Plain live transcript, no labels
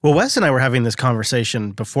Well, Wes and I were having this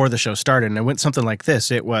conversation before the show started, and it went something like this.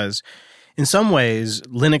 It was, in some ways,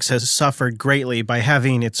 Linux has suffered greatly by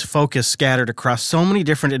having its focus scattered across so many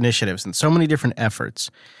different initiatives and so many different efforts.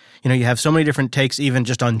 You know, you have so many different takes even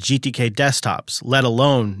just on GTK desktops, let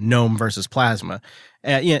alone GNOME versus Plasma.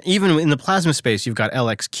 Even in the Plasma space, you've got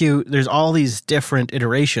LXQ. There's all these different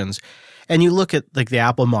iterations. And you look at like the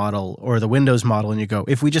Apple model or the Windows model and you go,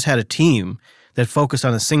 if we just had a team that focused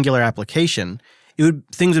on a singular application,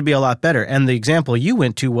 things would be a lot better. And the example you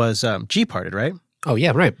went to was Gparted, right? Oh,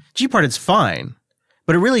 yeah, right. Gparted's fine,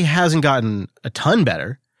 but it really hasn't gotten a ton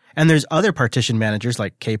better. And there's other partition managers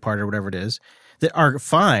like Kpart or whatever it is that are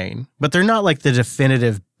fine, but they're not like the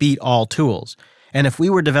definitive beat-all tools. And if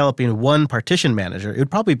we were developing one partition manager, it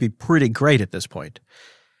would probably be pretty great at this point.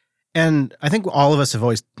 And I think all of us have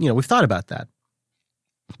always, we've thought about that.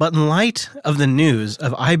 But in light of the news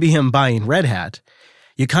of IBM buying Red Hat,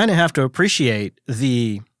 you kind of have to appreciate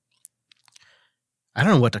I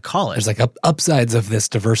don't know what to call it. There's like upsides of this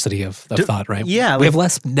diversity of thought, right? Yeah. We have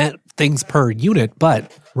less net things per unit,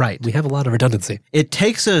 but right. We have a lot of redundancy. It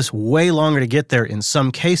takes us way longer to get there in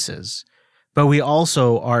some cases, but we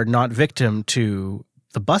also are not victim to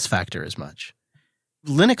the bus factor as much.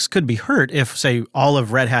 Linux could be hurt if, say, all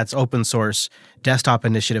of Red Hat's open source desktop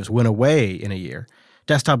initiatives went away in a year.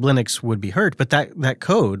 Desktop Linux would be hurt, but that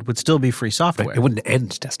code would still be free software. Right. It wouldn't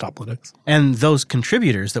end desktop Linux. And those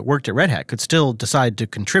contributors that worked at Red Hat could still decide to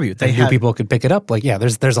contribute. New people could pick it up.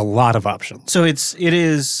 There's a lot of options. So it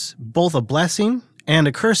is both a blessing and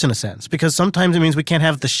a curse in a sense, because sometimes it means we can't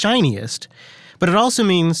have the shiniest, but it also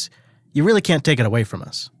means you really can't take it away from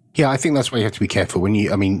us. Yeah, I think that's why you have to be careful.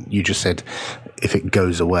 You just said if it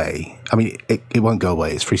goes away. I mean, it won't go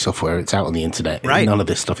away. It's free software. It's out on the internet. Right. None of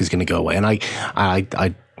this stuff is going to go away. And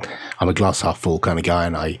I'm a glass half full kind of guy,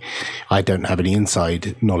 and I don't have any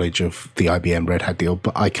inside knowledge of the IBM Red Hat deal,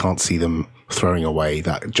 but I can't see them throwing away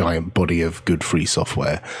that giant body of good free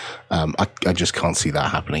software. I just can't see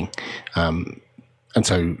that happening. And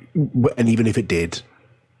even if it did,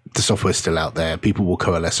 the software's still out there. People will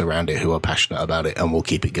coalesce around it who are passionate about it, and we'll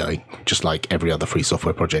keep it going, just like every other free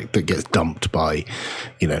software project that gets dumped by,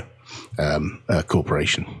 a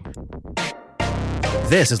corporation.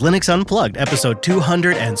 This is Linux Unplugged, episode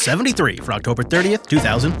 273 for October 30th,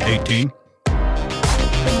 2018.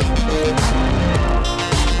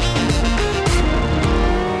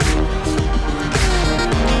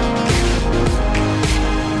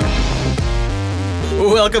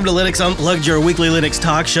 Welcome to Linux Unplugged, your weekly Linux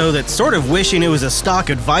talk show that's sort of wishing it was a stock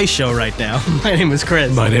advice show right now. My name is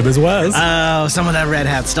Chris. My name is Wes. Some of that Red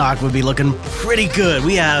Hat stock would be looking pretty good.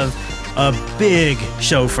 We have a big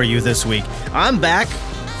show for you this week. I'm back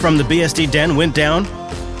from the BSD den, went down,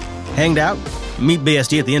 hanged out, Meet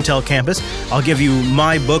BSD at the Intel campus. I'll give you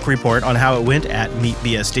my book report on how it went at Meet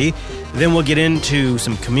BSD. Then we'll get into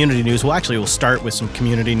some community news. We'll start with some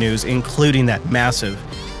community news, including that massive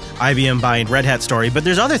IBM buying Red Hat story, but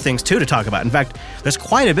there's other things too to talk about. In fact, there's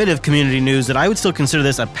quite a bit of community news that I would still consider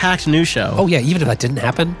this a packed news show. Oh yeah, even if that didn't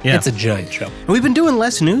happen, yeah. It's a giant show. And we've been doing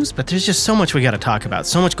less news, but there's just so much we got to talk about,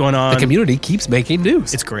 so much going on. The community keeps making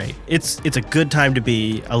news. It's great. It's a good time to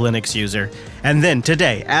be a Linux user. And then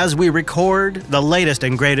today, as we record the latest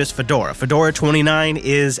and greatest Fedora, Fedora 29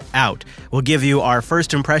 is out. We'll give you our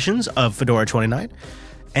first impressions of Fedora 29,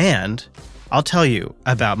 and I'll tell you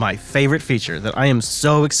about my favorite feature that I am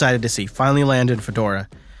so excited to see finally land in Fedora.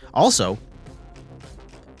 Also,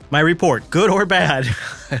 my report, good or bad,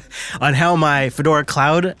 on how my Fedora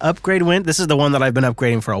Cloud upgrade went. This is the one that I've been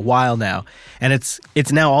upgrading for a while now, and it's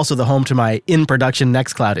now also the home to my in-production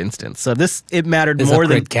Nextcloud instance. So it mattered this more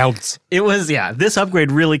upgrade than counts. It was, yeah. This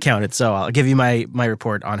upgrade really counted. So I'll give you my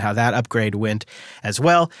report on how that upgrade went as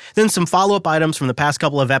well. Then some follow-up items from the past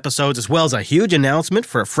couple of episodes, as well as a huge announcement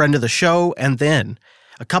for a friend of the show, and then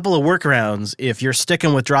a couple of workarounds if you're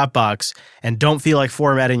sticking with Dropbox and don't feel like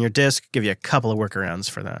formatting your disk. Give you a couple of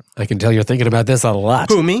workarounds for that. I can tell you're thinking about this a lot.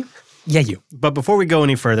 Who, me? Yeah, you. But before we go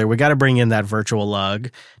any further, we got to bring in that virtual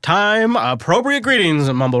lug. Time, appropriate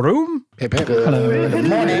greetings, Mumble Room. Hip, hip. Hello. Good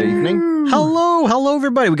morning. Hello,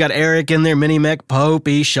 everybody. We got Eric in there, Minimec,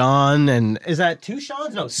 Popey, Sean, and is that two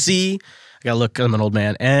Seans? No, C. I gotta look, I'm an old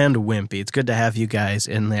man, and Wimpy. It's good to have you guys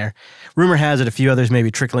in there. Rumor has it a few others may be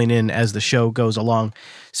trickling in as the show goes along.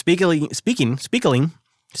 Speaking, Wes,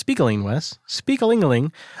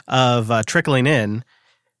 of trickling in,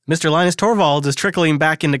 Mr. Linus Torvalds is trickling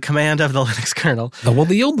back into command of the Linux kernel. The one,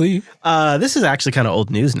 the only. This is actually kind of old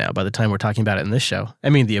news now by the time we're talking about it in this show. I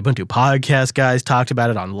mean, the Ubuntu Podcast guys talked about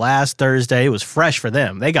it on last Thursday. It was fresh for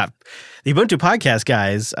them. The Ubuntu Podcast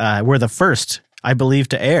guys were the first, I believe,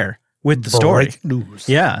 to air with the story. Break news.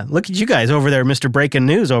 Yeah, look at you guys over there, Mr. Breaking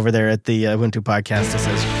News over there at the Ubuntu podcast. It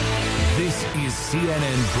says. This is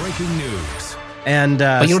CNN Breaking News. And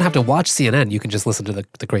But you don't have to watch CNN. You can just listen to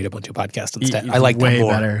the Great Ubuntu podcast instead. I like that way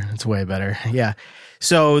more. better. It's way better. Yeah.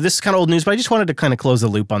 So this is kind of old news, but I just wanted to kind of close the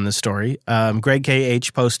loop on this story. Greg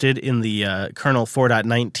KH posted in the kernel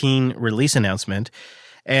 4.19 release announcement,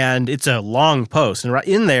 and it's a long post. And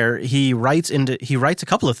in there, he writes a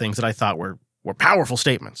couple of things that I thought were powerful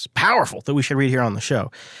statements, powerful, that we should read here on the show.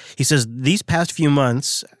 He says, these past few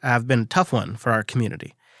months have been a tough one for our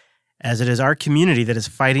community, as it is our community that is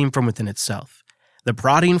fighting from within itself. The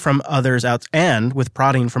prodding from others out and with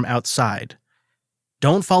prodding from outside.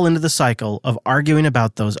 Don't fall into the cycle of arguing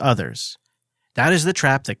about those others. That is the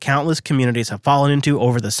trap that countless communities have fallen into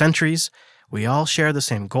over the centuries. We all share the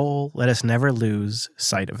same goal. Let us never lose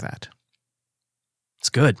sight of that. It's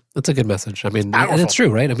good. That's a good message. I mean, Powerful. and it's true,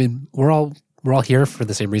 right? I mean, we're all here for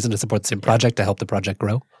the same reason, to support the same project, to help the project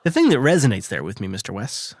grow. The thing that resonates there with me, Mr.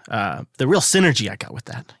 Wes, the real synergy I got with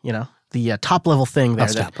that, the top level thing there.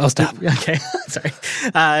 I'll stop. Okay, sorry.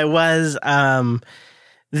 Was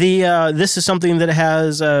this is something that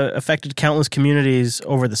has affected countless communities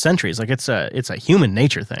over the centuries. Like it's a human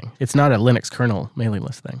nature thing. It's not a Linux kernel mailing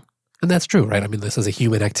list thing. And that's true, right? I mean, this is a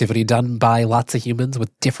human activity done by lots of humans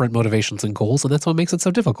with different motivations and goals, and that's what makes it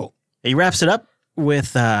so difficult. He wraps it up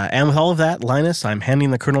with, and with all of that, Linus, I'm handing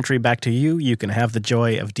the kernel tree back to you. You can have the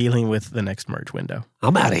joy of dealing with the next merge window.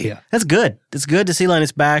 I'm out of here. That's good. It's good to see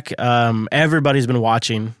Linus back. Everybody's been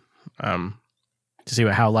watching to see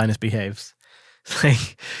how Linus behaves.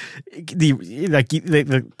 The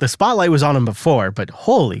spotlight was on him before, but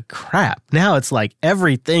holy crap! Now it's like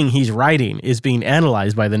everything he's writing is being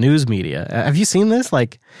analyzed by the news media. Have you seen this?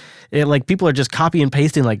 Like people are just copy and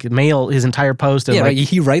pasting mail his entire post. And Yeah, right.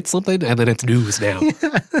 He writes something and then it's news now.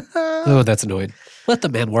 Oh, that's annoying. Let the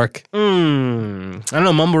man work. I don't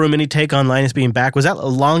know, Mumble Room, any take on Linus being back? Was that a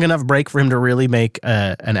long enough break for him to really make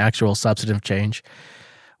an actual substantive change?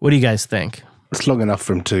 What do you guys think? It's long enough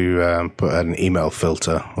for him to put an email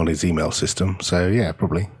filter on his email system. So yeah,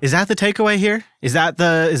 probably. Is that the takeaway here? Is that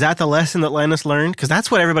the lesson that Linus learned? Because that's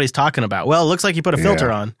what everybody's talking about. Well, it looks like he put a filter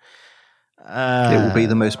on. It will be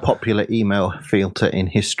the most popular email filter in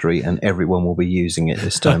history, and everyone will be using it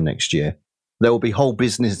this time next year. There will be whole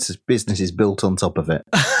businesses built on top of it.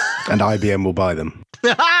 And IBM will buy them.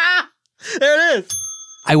 There it is.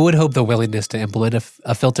 I would hope the willingness to implement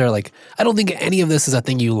a filter. I don't think any of this is a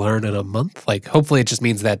thing you learn in a month. Hopefully it just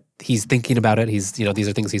means that he's thinking about it. He's, these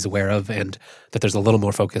are things he's aware of, and that there's a little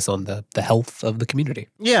more focus on the health of the community.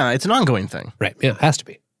 Yeah, it's an ongoing thing. Right. Yeah, it has to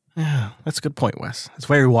be. Yeah, that's a good point, Wes. That's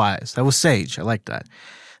very wise. That was sage. I like that.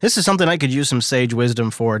 This is something I could use some sage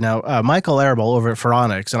wisdom for. Now, Michael Arable over at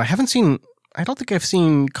Phoronix, and I don't think I've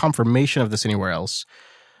seen confirmation of this anywhere else.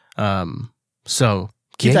 So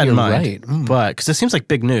keep that in you're mind. right. But because it seems like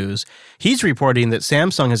big news, he's reporting that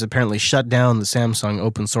Samsung has apparently shut down the Samsung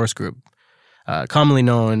open source group, commonly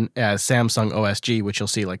known as Samsung OSG, which you'll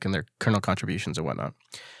see in their kernel contributions and whatnot.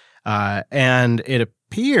 And it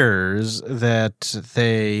appears that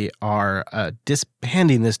they are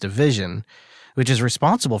disbanding this division, which is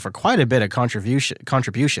responsible for quite a bit of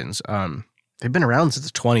contributions. They've been around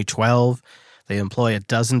since 2012. They employ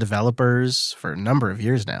 12 developers for a number of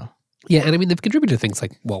years now. Yeah, and I mean, they've contributed to things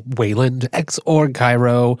like, Wayland, Xorg,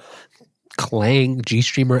 Cairo, Clang,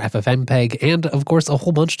 GStreamer, FFmpeg, and of course a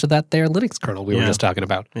whole bunch to that there Linux kernel we were just talking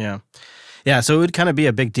about. Yeah. Yeah, so it would kind of be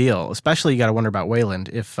a big deal, especially you got to wonder about Wayland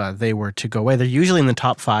if they were to go away. They're usually in the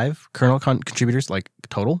top 5 kernel contributors,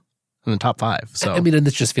 total, in the top 5. So I mean, and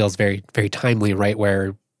this just feels very, very timely, right,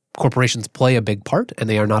 where corporations play a big part and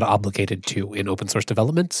they are not obligated to in open source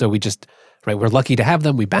development. So we're lucky to have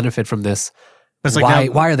them. We benefit from this. It's why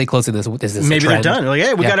are they closing this? Is this maybe a they're trend? done. They're like,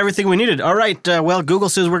 hey, we got everything we needed. All right, well, Google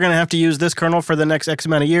says we're going to have to use this kernel for the next X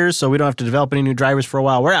amount of years, so we don't have to develop any new drivers for a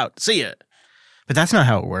while. We're out. See ya. But that's not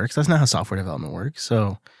how it works. That's not how software development works.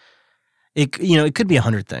 So it could be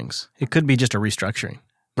 100 things. It could be just a restructuring.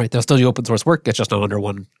 Right. They'll still do open source work. It's just not under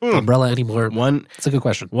one umbrella anymore. It's a good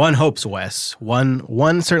question. One hopes, Wes.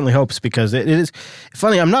 One certainly hopes, because it is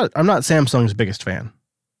funny. I'm not Samsung's biggest fan,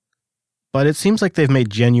 but it seems like they've made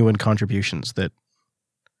genuine contributions that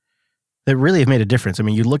really have made a difference. I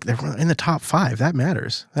mean, you look, they're in the top 5. That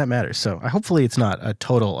matters. So hopefully it's not a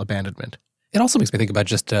total abandonment. It also makes me think about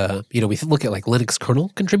just, we look at Linux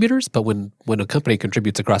kernel contributors, but when a company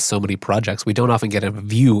contributes across so many projects, we don't often get a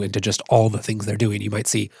view into just all the things they're doing. You might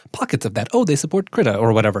see pockets of that. Oh, they support Krita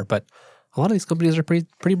or whatever, but a lot of these companies are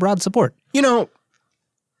pretty broad support.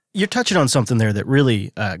 You're touching on something there that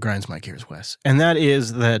really grinds my gears, Wes. And that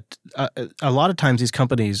is that a lot of times these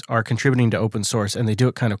companies are contributing to open source and they do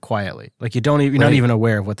it kind of quietly. Like you're not even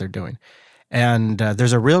aware of what they're doing. And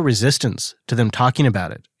there's a real resistance to them talking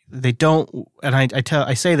about it. They don't, and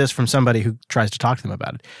I say this from somebody who tries to talk to them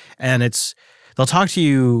about it. And they'll talk to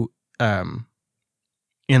you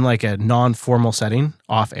in like a non-formal setting,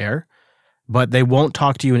 off air, but they won't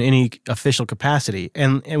talk to you in any official capacity.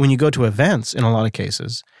 And when you go to events, in a lot of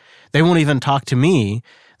cases, they won't even talk to me.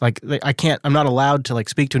 Like I'm not allowed to like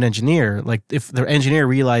speak to an engineer. Like if the engineer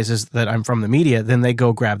realizes that I'm from the media, then they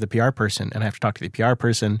go grab the PR person and I have to talk to the PR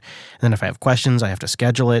person. And then if I have questions, I have to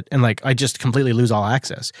schedule it. And like, I just completely lose all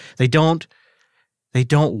access. They don't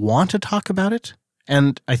want to talk about it.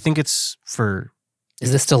 And I think it's for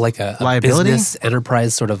Is this still like a liability? Business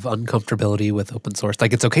enterprise sort of uncomfortability with open source?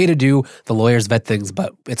 Like it's okay to do the lawyers vet things,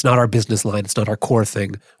 but it's not our business line. It's not our core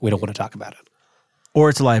thing. We don't want to talk about it. Or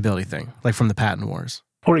it's a liability thing, like from the patent wars.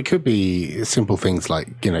 Or it could be simple things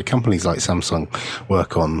like, companies like Samsung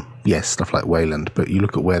work on, stuff like Wayland, but you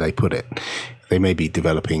look at where they put it. They may be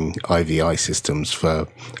developing IVI systems for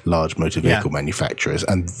large motor vehicle manufacturers.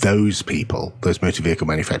 And those motor vehicle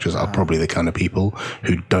manufacturers are probably the kind of people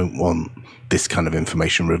who don't want this kind of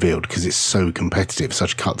information revealed because it's so competitive,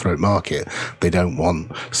 such a cutthroat market. They don't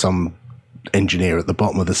want some engineer at the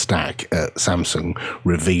bottom of the stack at Samsung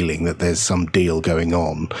revealing that there's some deal going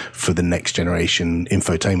on for the next generation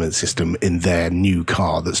infotainment system in their new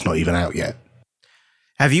car that's not even out yet.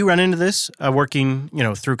 Have you run into this working,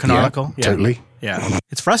 through Canonical? Yeah, totally. Yeah.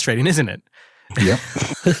 It's frustrating, isn't it? Yep.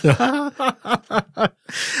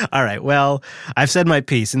 All right. Well, I've said my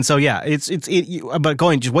piece. And so, but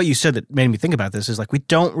just what you said that made me think about this is like, we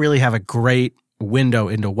don't really have a great window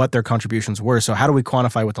into what their contributions were. So how do we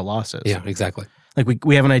quantify what the loss is? Yeah, exactly. Like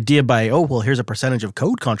we have an idea by, here's a percentage of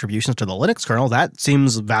code contributions to the Linux kernel. That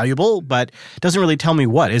seems valuable, but it doesn't really tell me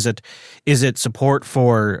what. Is it support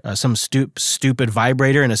for some stupid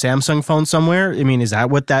vibrator in a Samsung phone somewhere? I mean, was that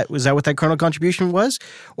what that kernel contribution was?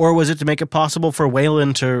 Or was it to make it possible for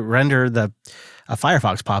Wayland to render a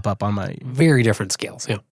Firefox pop-up on my... Very different scales,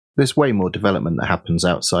 yeah. There's way more development that happens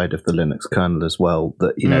outside of the Linux kernel as well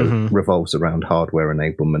that, revolves around hardware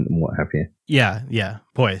enablement and what have you. Yeah.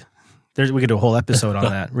 Boy, we could do a whole episode on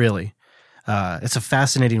that, really. It's a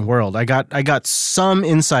fascinating world. I got some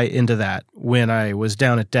insight into that when I was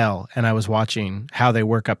down at Dell and I was watching how they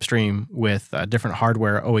work upstream with different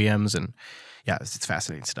hardware OEMs. And it's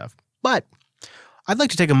fascinating stuff. But I'd like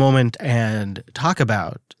to take a moment and talk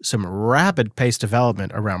about some rapid-paced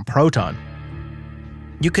development around Proton.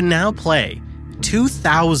 You can now play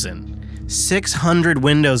 2,600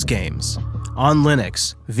 Windows games on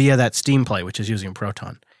Linux via that Steam Play, which is using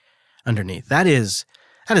Proton underneath. That is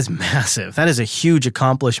massive. That is a huge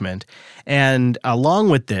accomplishment. And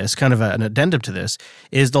along with this, kind of an addendum to this,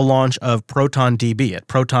 is the launch of ProtonDB at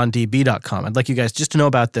protondb.com. I'd like you guys just to know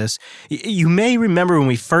about this. You may remember when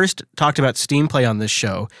we first talked about Steam Play on this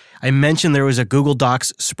show, I mentioned there was a Google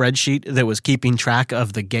Docs spreadsheet that was keeping track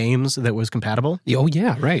of the games that was compatible. Oh,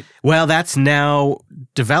 yeah, right. Well, that's now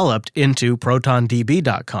developed into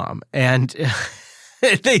protondb.com. And...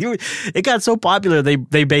 it got so popular they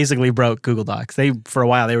basically broke Google Docs. For a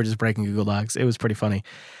while they were just breaking Google Docs. It was pretty funny.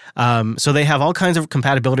 So they have all kinds of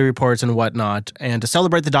compatibility reports and whatnot. And to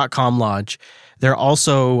celebrate the .com launch, they're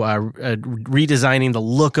also redesigning the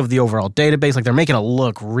look of the overall database. Like they're making it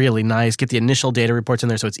look really nice. Get the initial data reports in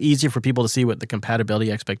there so it's easier for people to see what the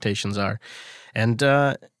compatibility expectations are. And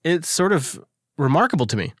it's sort of remarkable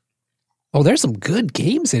to me. Oh, there's some good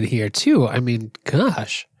games in here too. I mean,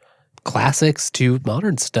 gosh. Classics to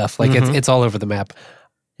modern stuff. Like it's all over the map.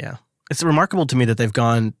 Yeah. It's remarkable to me that they've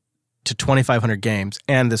gone to 2,500 games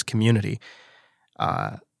and this community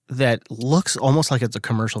that looks almost like it's a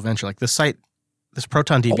commercial venture. Like this site, this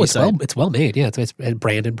ProtonDB site. It's well made. Yeah, it's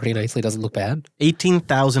branded pretty nicely. It doesn't look bad.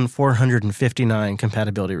 18,459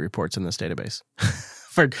 compatibility reports in this database.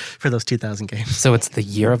 For those 2,000 games. So it's the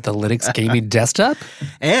year of the Linux gaming desktop?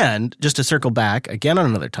 And just to circle back, again on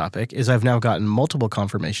another topic, is I've now gotten multiple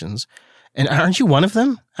confirmations. And aren't you one of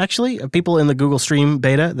them, actually? People in the Google Stream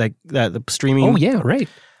beta, the streaming... Oh, yeah, right.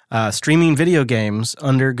 Streaming video games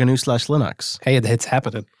under GNU/Linux. Hey, it's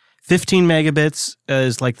happening. 15 megabits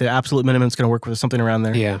is like the absolute minimum. It's going to work with something around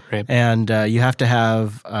there. Yeah, right. And you have to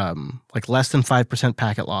have like less than 5%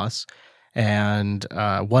 packet loss. And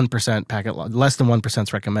 1% packet less than 1%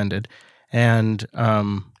 is recommended. And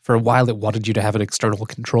for a while, it wanted you to have an external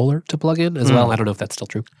controller to plug in as well. I don't know if that's still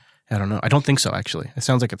true. I don't know. I don't think so, actually. It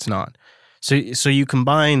sounds like it's not. So you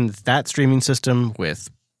combine that streaming system with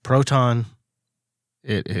Proton.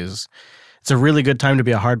 It is It's a really good time to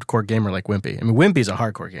be a hardcore gamer like Wimpy. I mean, Wimpy's a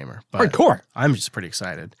hardcore gamer. But Hardcore. I'm just pretty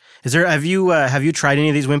excited. Have you tried any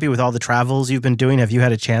of these, Wimpy, with all the travels you've been doing? Have you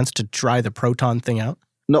had a chance to try the Proton thing out?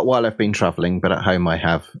 Not while I've been traveling, but at home I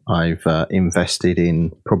have. I've invested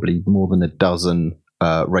in probably more than a dozen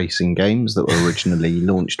racing games that were originally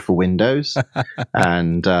launched for Windows,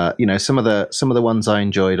 and some of the ones I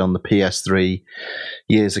enjoyed on the PS3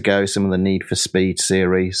 years ago. Some of the Need for Speed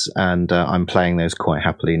series, and I'm playing those quite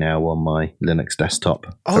happily now on my Linux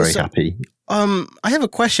desktop. Very happy. I have a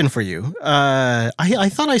question for you. I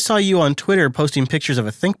thought I saw you on Twitter posting pictures of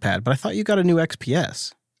a ThinkPad, but I thought you got a new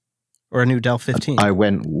XPS. Or a new Dell 15. I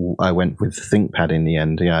went with ThinkPad in the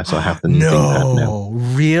end. Yeah, so I have the new ThinkPad now. No,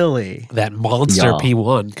 really? That monster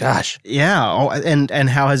P1. Gosh. Yeah. Oh, and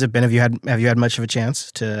how has it been? Have you had much of a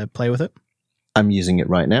chance to play with it? I'm using it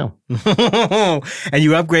right now. And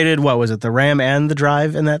you upgraded, what was it, the RAM and the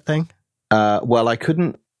drive in that thing? Well, I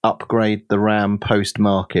couldn't upgrade the RAM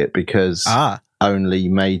post-market because only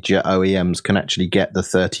major OEMs can actually get the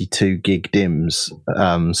 32 gig DIMMs.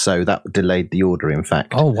 So that delayed the order, in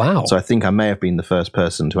fact. Oh, wow. So I think I may have been the first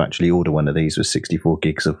person to actually order one of these with 64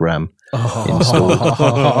 gigs of RAM installed.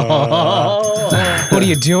 What are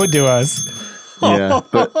you doing to us? Yeah,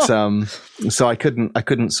 but so I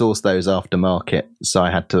couldn't source those aftermarket, so I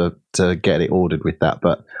had to get it ordered with that.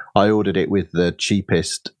 But I ordered it with the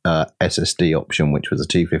cheapest SSD option, which was a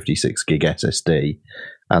 256 gig SSD,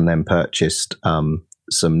 and then purchased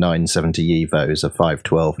some 970 Evos, a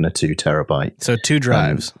 512 and a 2 terabyte. So 2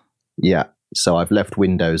 drives. Yeah. So I've left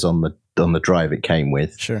Windows on the drive it came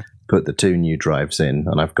with. Sure. Put the 2 new drives in,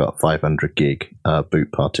 and I've got 500 gig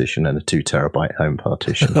boot partition and a 2 terabyte home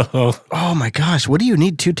partition. Oh my gosh! What do you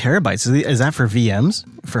need 2 terabytes? Is that for VMs,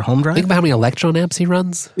 for home drive? Think about how many Electron amps he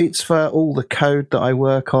runs. It's for all the code that I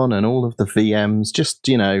work on and all of the VMs.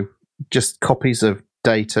 Just copies of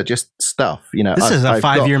data, just stuff. This is a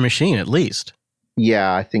 5-year machine at least.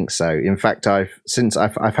 Yeah, I think so. In fact, I've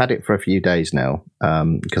had it for a few days now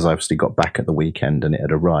because I obviously got back at the weekend and it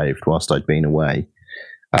had arrived whilst I'd been away.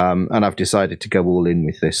 And I've decided to go all in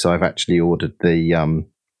with this. So I've actually ordered the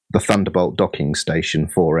Thunderbolt docking station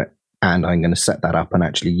for it. And I'm going to set that up and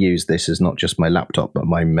actually use this as not just my laptop, but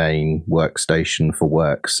my main workstation for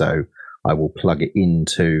work. So I will plug it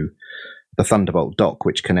into the Thunderbolt dock,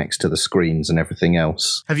 which connects to the screens and everything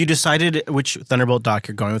else. Have you decided which Thunderbolt dock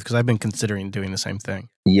you're going with? Because I've been considering doing the same thing.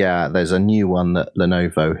 Yeah, there's a new one that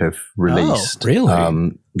Lenovo have released. Oh,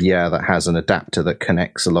 really? Yeah, that has an adapter that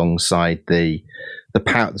connects alongside the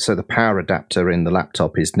power. So the power adapter in the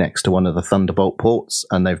laptop is next to one of the Thunderbolt ports,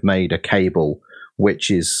 and they've made a cable which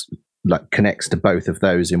is connects to both of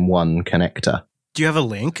those in one connector. Do you have a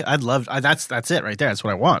link? I'd love. That's it right there. That's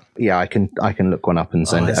what I want. Yeah, I can look one up and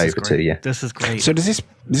send it over to you. This is great. So does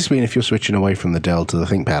this mean if you're switching away from the Dell to the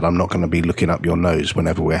ThinkPad, I'm not going to be looking up your nose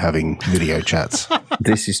whenever we're having video chats?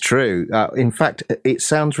 This is true. In fact, it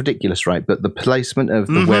sounds ridiculous, right? But the placement of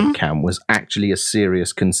the webcam was actually a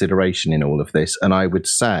serious consideration in all of this, and I would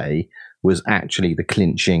say was actually the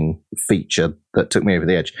clinching feature that took me over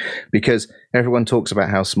the edge, because everyone talks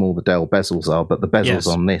about how small the Dell bezels are, but the bezels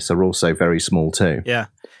on this are also very small too. Yeah.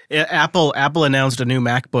 Apple announced a new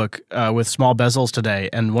MacBook with small bezels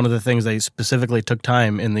today, and one of the things they specifically took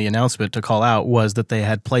time in the announcement to call out was that they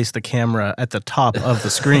had placed the camera at the top of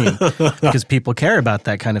the screen because people care about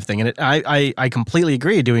that kind of thing. And I completely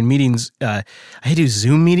agree. Doing meetings, I do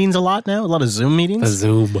Zoom meetings a lot now, a lot of Zoom meetings.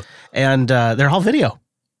 Zoom. And they're all video.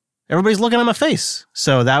 Everybody's looking at my face.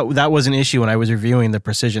 So that was an issue when I was reviewing the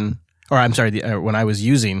Precision, or I'm sorry, when I was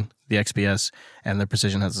using the XPS, and the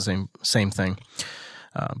Precision has the same thing.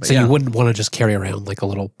 So you wouldn't want to just carry around like a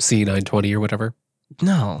little C920 or whatever?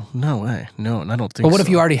 No way. No, I don't think so. But what if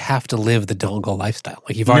you already have to live the dongle lifestyle?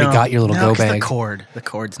 Like you've already got your little go bag. The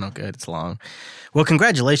cord's no good. It's long. Well,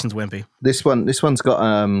 congratulations, Wimpy. This one's got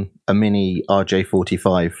a mini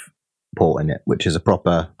RJ45 port in it, which is a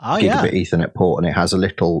proper gigabit Ethernet port, and it has a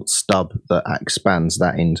little stub that expands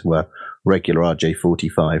that into a regular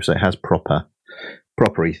RJ45. So it has proper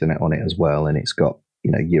Ethernet on it as well, and it's got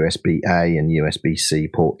USB-A and USB-C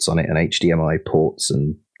ports on it, and HDMI ports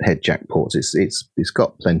and head jack ports. It's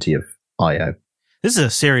got plenty of I/O. This is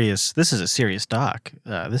a serious dock.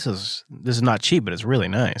 This is not cheap, but it's really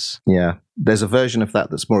nice. Yeah, there's a version of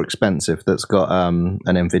that's more expensive that's got an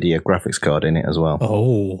NVIDIA graphics card in it as well.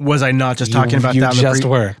 Oh, was I not just talking about that? Just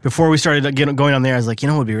were before we started going on there. I was like,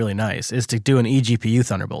 what would be really nice is to do an eGPU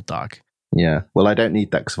Thunderbolt dock. Yeah, well, I don't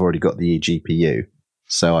need that because I've already got the eGPU,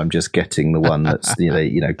 so I'm just getting the one that's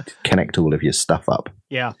connect all of your stuff up.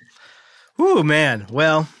 Yeah. Ooh, man.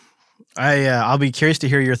 Well, I'll be curious to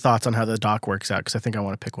hear your thoughts on how the dock works out, because I think I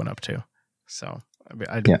want to pick one up too. So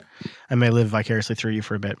I may live vicariously through you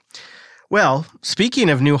for a bit. Well, speaking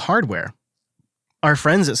of new hardware, our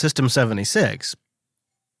friends at System 76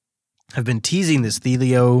 have been teasing this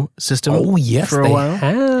Thelio system for a while.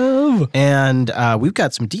 Have. And we've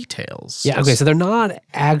got some details. Yeah, okay, so they're not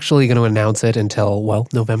actually going to announce it until, well,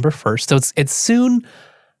 November 1st. So it's soon,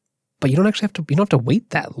 but you don't have to wait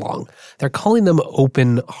that long. They're calling them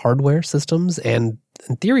open hardware systems, and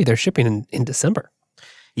in theory, they're shipping in December.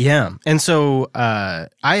 Yeah. And so I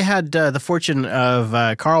had the fortune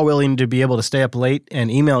of Carl willing to be able to stay up late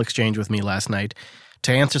and email exchange with me last night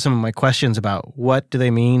to answer some of my questions about what do they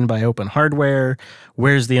mean by open hardware,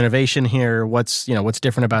 where's the innovation here, what's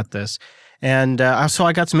different about this. And so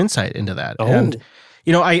I got some insight into that. Oh. And,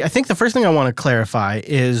 I think the first thing I want to clarify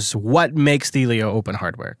is what makes Thelio open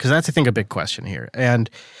hardware, because that's, I think, a big question here. And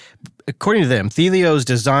according to them, Thelio's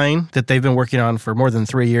design that they've been working on for more than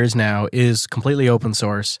 3 years now is completely open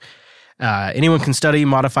source. Anyone can study,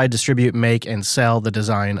 modify, distribute, make, and sell the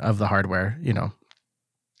design of the hardware.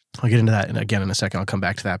 I'll get into that again in a second. I'll come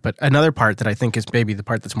back to that. But another part that I think is maybe the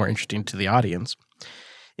part that's more interesting to the audience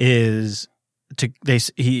is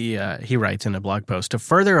he writes in a blog post, to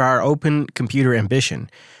further our open computer ambition,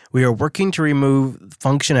 we are working to remove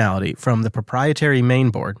functionality from the proprietary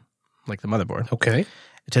mainboard, like the motherboard. Okay.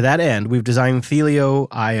 To that end, we've designed Thelio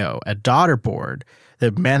IO, a daughter board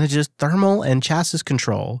that manages thermal and chassis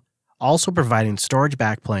control, also providing storage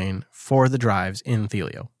backplane for the drives in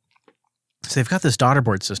Thelio. So they've got this daughter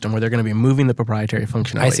board system where they're going to be moving the proprietary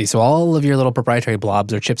functionality. I see. So all of your little proprietary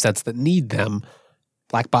blobs or chipsets that need them,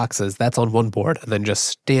 black boxes, that's on one board, and then just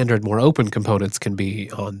standard, more open components can be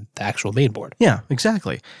on the actual main board. Yeah,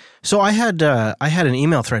 exactly. So I had an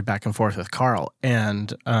email thread back and forth with Carl,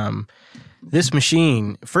 and this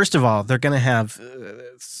machine, first of all, they're going to have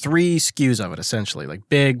 3 SKUs of it, essentially, like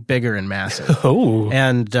big, bigger, and massive. Oh.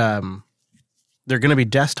 And they're going to be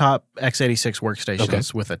desktop x86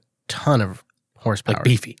 workstations with a ton of horsepower. Like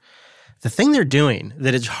beefy. The thing they're doing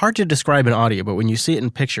that is hard to describe in audio, but when you see it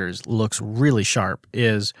in pictures, looks really sharp,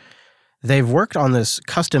 is they've worked on this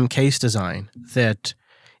custom case design that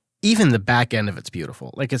even the back end of it's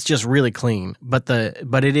beautiful. Like, it's just really clean. But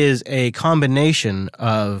it is a combination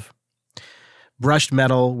of brushed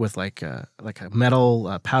metal with like a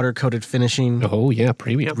metal powder coated finishing. Oh, yeah,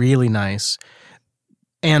 premium. Really nice.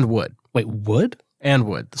 And wood. Wait, wood? And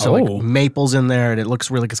wood. So like maple's in there, and it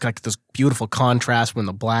looks really, it's got this beautiful contrast with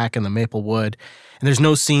the black and the maple wood. And there's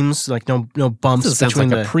no seams, like no bumps. This sounds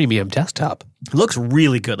like a premium desktop. It looks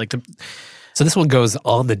really good. So this one goes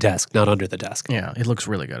on the desk, not under the desk. Yeah, it looks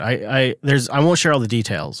really good. I won't share all the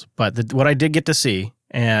details, but what I did get to see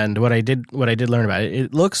and what I did learn about it,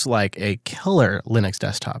 it looks like a killer Linux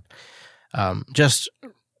desktop. Just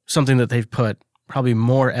something that they've put probably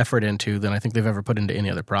more effort into than I think they've ever put into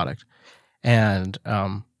any other product. And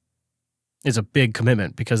it's a big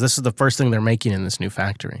commitment because this is the first thing they're making in this new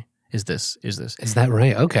factory. Is this? Is that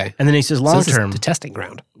right? Okay. And then he says long term, the testing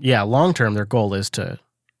ground. Yeah, long term, their goal is to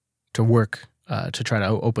work to try to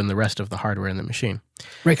open the rest of the hardware in the machine.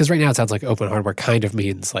 Right, because right now it sounds like open hardware kind of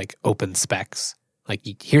means like open specs. Like,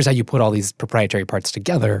 here's how you put all these proprietary parts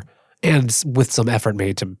together, and with some effort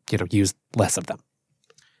made to use less of them.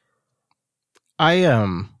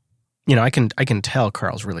 I can tell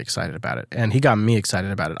Carl's really excited about it, and he got me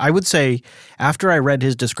excited about it. I would say after I read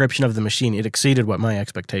his description of the machine, it exceeded what my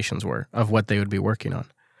expectations were of what they would be working on.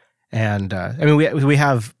 And we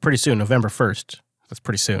have pretty soon, November 1st. That's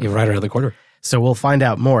pretty soon. You're right around the corner. So we'll find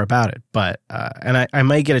out more about it. But and I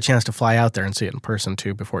might get a chance to fly out there and see it in person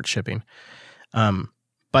too before it's shipping.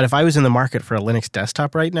 But if I was in the market for a Linux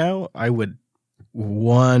desktop right now, I would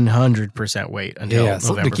 100% wait until November 1st.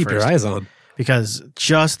 Something to keep your eyes on. Because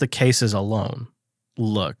just the cases alone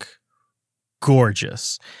look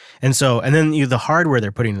gorgeous. And then the hardware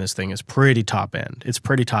they're putting in this thing is pretty top end. It's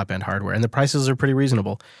pretty top end hardware, and the prices are pretty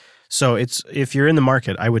reasonable. So if you're in the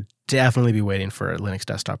market, I would definitely be waiting for a Linux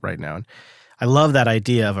desktop right now. And I love that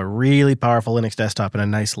idea of a really powerful Linux desktop and a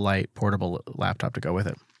nice light portable laptop to go with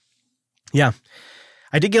it. Yeah.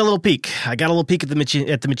 I did get a little peek. I got a little peek at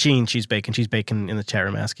the machine she's baking. She's baking in the chat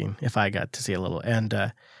room asking if I got to see a little.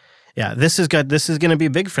 And yeah, this is good. This is going to be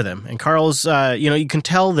big for them. And Carl's, you can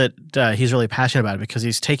tell that he's really passionate about it because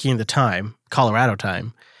he's taking the time, Colorado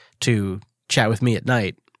time, to chat with me at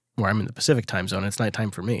night, where I'm in the Pacific time zone. It's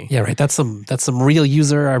nighttime for me. Yeah, right. That's some real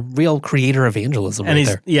user, real creator evangelism. And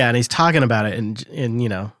there. Yeah, and he's talking about it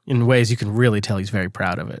in ways you can really tell he's very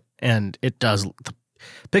proud of it. And it does.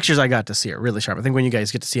 The pictures I got to see are really sharp. I think when you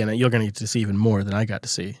guys get to see it, you're going to get to see even more than I got to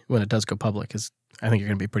see when it does go public. I think you're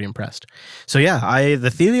going to be pretty impressed. So yeah, the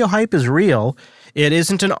Thelio hype is real. It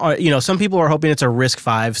isn't some people are hoping it's a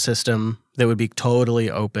RISC-V system that would be totally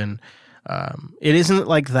open. It isn't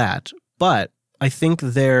like that, but I think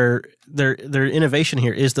their innovation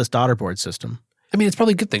here is this daughterboard system. I mean, it's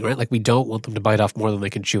probably a good thing, right? Like, we don't want them to bite off more than they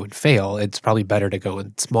can chew and fail. It's probably better to go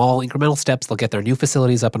in small incremental steps. They'll get their new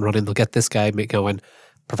facilities up and running. They'll get this guy going,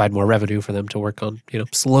 provide more revenue for them to work on,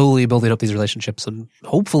 slowly building up these relationships and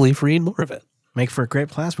hopefully freeing more of it. Make for a great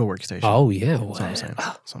plasma workstation. Oh, yeah. That's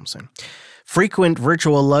what I'm saying. Frequent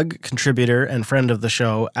Virtual Lug contributor and friend of the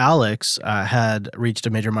show, Alex, had reached a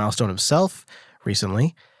major milestone himself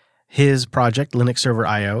recently. His project, Linux Server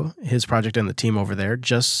IO, his project and the team over there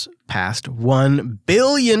just passed 1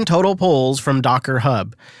 billion total polls from Docker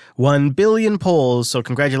Hub. 1 billion polls, so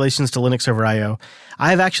congratulations to Linux Server IO.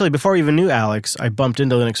 I've actually, before I even knew Alex, I bumped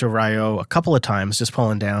into Linux Server IO a couple of times just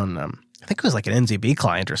pulling down, I think it was like an NZB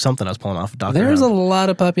client or something I was pulling off of Docker There's Hub. a lot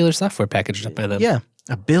of popular software packaged up in it. Yeah,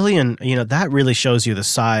 1 billion, that really shows you the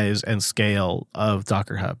size and scale of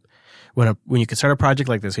Docker Hub. When you can start a project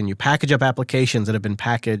like this and you package up applications that have been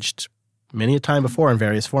packaged many a time before in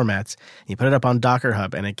various formats, you put it up on Docker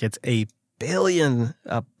Hub and it gets 1 billion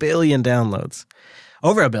downloads.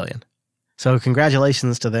 Over 1 billion. So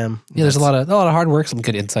congratulations to them. Yeah, there's a lot of hard work, some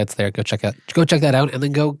good insights there. Go check that out, and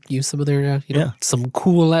then go use some of their some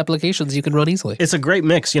cool applications you can run easily. It's a great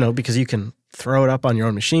mix, because you can throw it up on your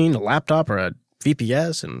own machine, a laptop or a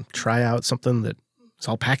VPS, and try out something that is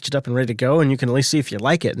all packaged up and ready to go, and you can at least see if you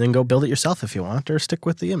like it, and then go build it yourself if you want, or stick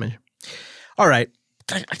with the image. All right.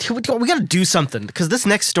 We got to do something, because this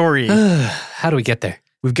next story... How do we get there?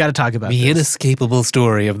 We've got to talk about the inescapable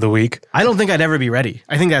story of the week. I don't think I'd ever be ready.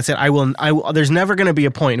 I think that's it. I will. There's never going to be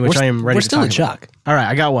a point in which I am ready to talk about. We're still in shock. All right,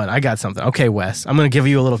 I got one. I got something. Okay, Wes, I'm going to give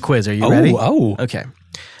you a little quiz. Are you ready? Oh. Okay.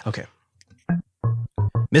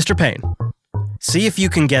 Mr. Payne, see if you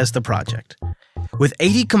can guess the project. With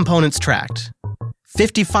 80 components tracked,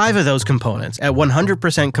 55 of those components at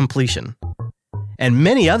 100% completion, and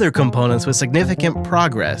many other components with significant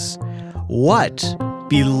progress, what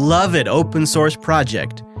beloved open source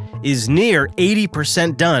project is near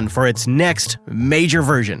 80% done for its next major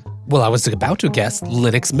version? Well, I was about to guess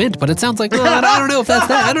Linux Mint, but it sounds like, I don't know if that's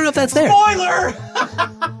that. I don't know if that's there. Spoiler!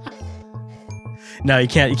 No, you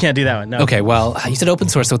can't do that one. No. Okay, well, you said open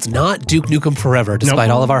source, so it's not Duke Nukem Forever, despite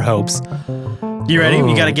all of our hopes. You ready?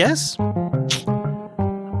 You got a guess?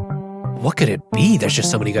 What could it be? There's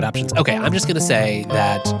just so many good options. Okay, I'm just going to say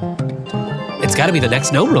that it's got to be the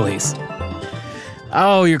next GNOME release.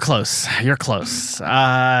 Oh, you're close.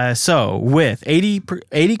 So with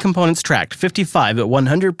 80 components tracked, 55 at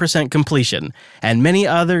 100% completion, and many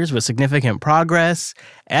others with significant progress,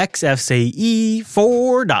 XFCE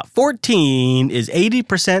 4.14 is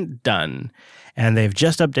 80% done. And they've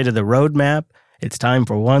just updated the roadmap. It's time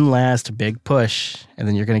for one last big push, and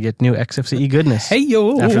then you're going to get new XFCE goodness. Hey,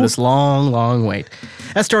 yo! After this long, long wait.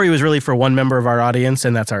 That story was really for one member of our audience,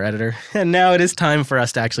 and that's our editor. And now it is time for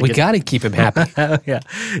us to actually We got to keep him happy. Yeah,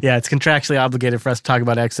 it's contractually obligated for us to talk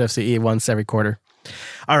about XFCE once every quarter.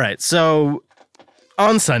 All right, so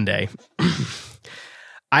on Sunday,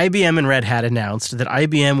 IBM and Red Hat announced that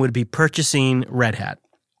IBM would be purchasing Red Hat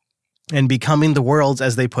and becoming the world's,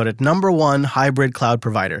 as they put it, #1 hybrid cloud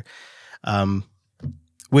provider.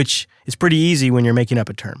 Which is pretty easy when you're making up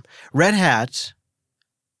a term. Red Hat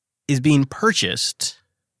is being purchased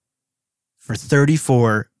for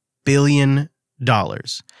 $34 billion.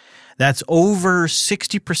 That's over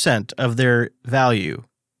 60% of their value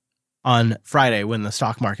on Friday when the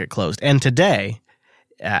stock market closed. And today,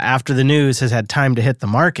 after the news has had time to hit the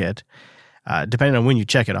market, depending on when you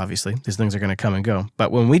check it, obviously, these things are going to come and go.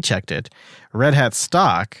 But when we checked it, Red Hat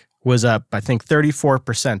stock was up, I think,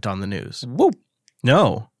 34% on the news. Whoa.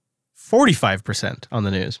 No, 45% on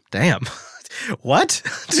the news. Damn. What?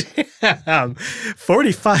 Damn.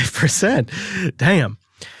 45%. Damn.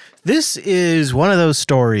 This is one of those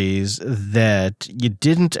stories that you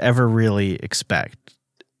didn't ever really expect.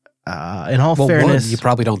 In all fairness, you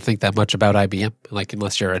probably don't think that much about IBM,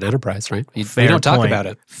 unless you're an enterprise, right? We fair don't talk point. about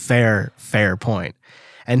it. Fair point.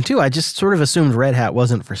 And two, I just sort of assumed Red Hat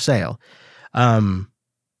wasn't for sale. I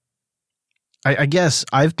guess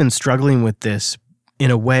I've been struggling with this in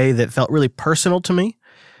a way that felt really personal to me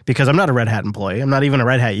because I'm not a Red Hat employee. I'm not even a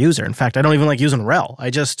Red Hat user. In fact, I don't even like using RHEL. I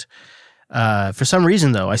just, for some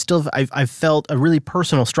reason though, I've felt a really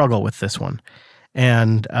personal struggle with this one.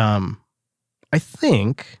 And I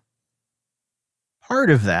think part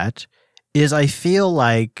of that is I feel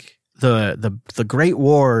like the great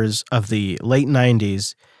wars of the late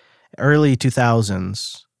 90s, early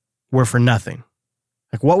 2000s were for nothing.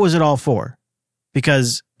 Like, what was it all for?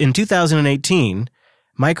 Because in 2018,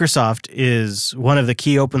 Microsoft is one of the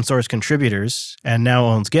key open source contributors and now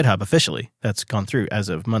owns GitHub officially. That's gone through as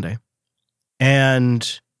of Monday.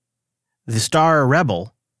 And the star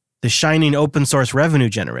rebel, the shining open source revenue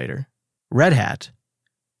generator, Red Hat,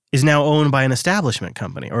 is now owned by an establishment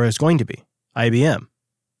company, or is going to be, IBM.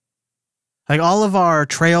 Like all of our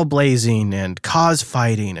trailblazing and cause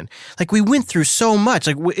fighting, and like we went through so much.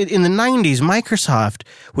 Like in the 90s, Microsoft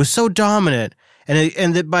was so dominant,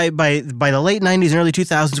 and that by the late 90s and early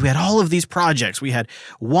 2000s, we had all of these projects. We had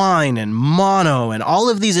Wine and Mono and all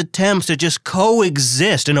of these attempts to just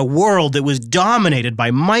coexist in a world that was dominated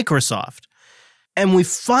by Microsoft. And we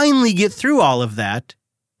finally get through all of that,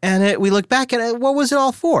 and we look back at it, what was it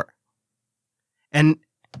all for? And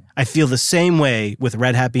I feel the same way with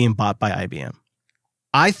Red Hat being bought by IBM.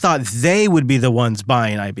 I thought they would be the ones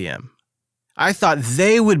buying IBM. I thought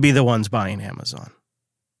they would be the ones buying Amazon.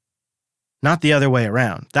 Not the other way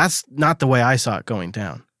around. That's not the way I saw it going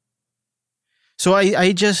down. So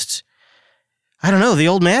I don't know, the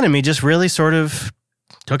old man in me just really sort of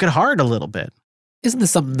took it hard a little bit. Isn't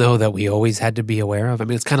this something, though, that we always had to be aware of? I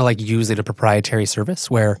mean, it's kind of like using a proprietary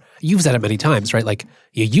service where you've said it many times, right? Like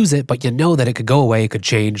you use it, but you know that it could go away, it could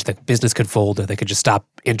change, the business could fold, or they could just stop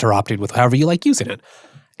interrupting with however you like using it.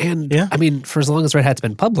 And I mean, for as long as Red Hat's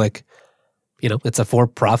been public, it's a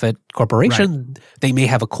for-profit corporation. Right. They may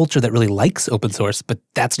have a culture that really likes open source, but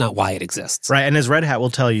that's not why it exists. Right. And as Red Hat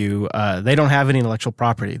will tell you, they don't have any intellectual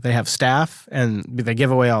property. They have staff, and they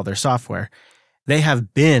give away all their software. They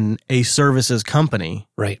have been a services company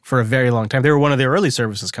for a very long time. They were one of the early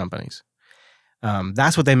services companies.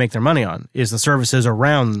 That's what they make their money on, is the services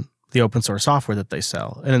around the open source software that they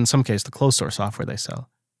sell, and in some case, the closed source software they sell.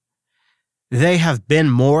 They have been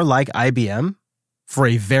more like IBM for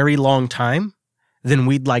a very long time than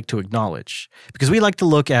we'd like to acknowledge, because we like to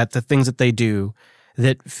look at the things that they do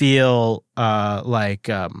that feel like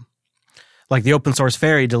the open source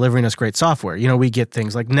fairy delivering us great software. We get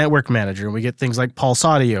things like Network Manager, and we get things like Pulse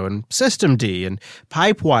Audio and Systemd and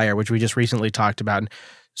Pipewire, which we just recently talked about, and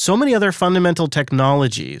so many other fundamental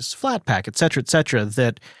technologies, Flatpak, et cetera,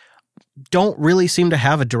 that don't really seem to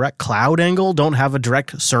have a direct cloud angle, don't have a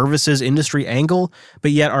direct services industry angle,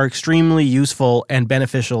 but yet are extremely useful and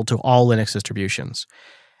beneficial to all Linux distributions.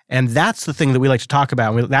 And that's the thing that we like to talk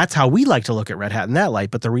about. That's how we like to look at Red Hat in that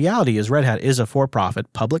light. But the reality is Red Hat is a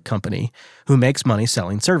for-profit public company who makes money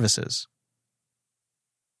selling services.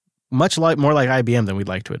 More like IBM than we'd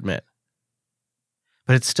like to admit.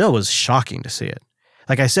 But it still was shocking to see it.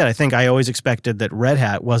 Like I said, I think I always expected that Red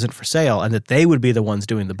Hat wasn't for sale and that they would be the ones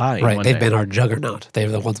doing the buying. Right, they've been our juggernaut. They're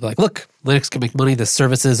the ones like, look, Linux can make money. The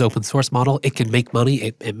services open source model, it can make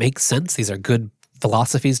money. It makes sense. These are good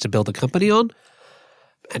philosophies to build a company on.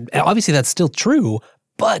 And obviously that's still true,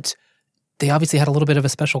 but they obviously had a little bit of a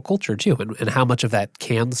special culture too. And how much of that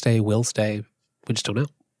can stay, will stay, we just don't know.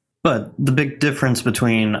 But the big difference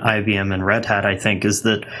between IBM and Red Hat, I think, is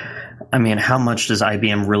that, I mean, how much does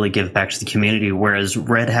IBM really give back to the community? Whereas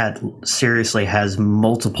Red Hat seriously has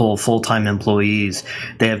multiple full-time employees.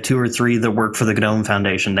 They have 2 or 3 that work for the GNOME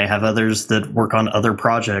Foundation. They have others that work on other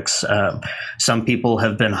projects. Some people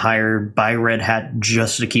have been hired by Red Hat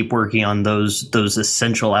just to keep working on those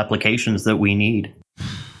essential applications that we need.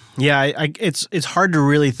 Yeah, it's hard to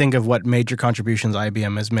really think of what major contributions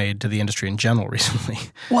IBM has made to the industry in general recently.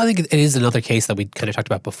 Well, I think it is another case that we kind of talked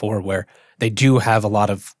about before where they do have a lot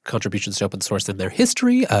of contributions to open source in their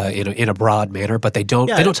history in a broad manner, but they don't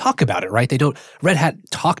talk about it, right? Red Hat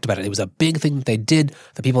talked about it. It was a big thing that they did.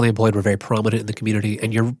 The people they employed were very prominent in the community.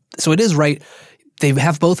 So it is right. They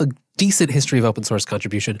have both a decent history of open source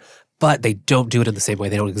contribution, but they don't do it in the same way.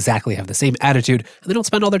 They don't exactly have the same attitude, and they don't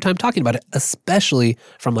spend all their time talking about it, especially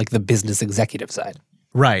from like the business executive side.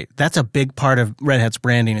 Right. That's a big part of Red Hat's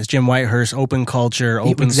branding is Jim Whitehurst, open culture,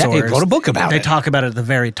 open source. He wrote a book about it. They talk about it at the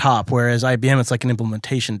very top, whereas IBM, it's like an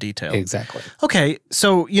implementation detail. Exactly. Okay.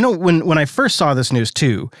 So, when I first saw this news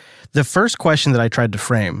too, the first question that I tried to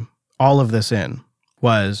frame all of this in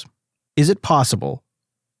was, is it possible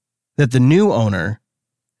that the new owner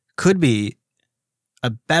could be a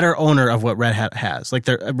better owner of what Red Hat has, like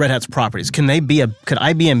Red Hat's properties? Could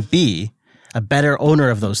IBM be a better owner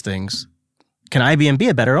of those things? Can IBM be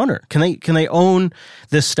a better owner? Can they own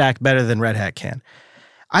this stack better than Red Hat can?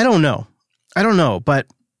 I don't know, but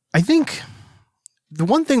I think the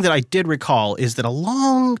one thing that I did recall is that a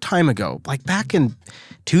long time ago, like back in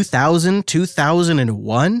 2000,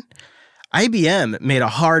 2001, IBM made a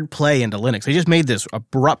hard play into Linux. They just made this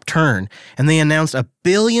abrupt turn, and they announced $1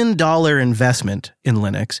 billion investment in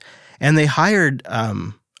Linux, and they hired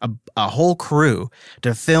a whole crew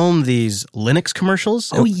to film these Linux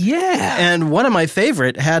commercials. Oh, yeah. And one of my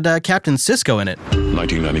favorite had Captain Cisco in it.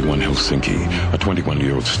 1991 Helsinki, a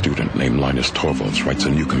 21-year-old student named Linus Torvalds writes a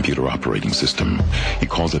new computer operating system. He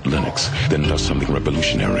calls it Linux, then does something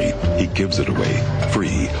revolutionary. He gives it away,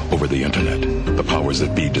 free, over the internet. The powers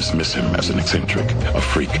that be dismiss him as an eccentric, a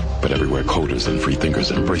freak, but everywhere coders and freethinkers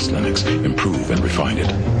embrace Linux, improve and refine it.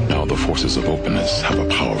 Now the forces of openness have a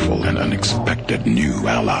powerful and unexpected new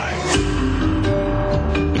ally.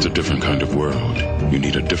 It's a different kind of world. You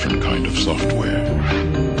need a different kind of software.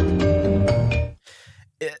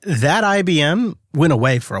 That IBM went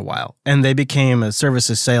away for a while, and they became a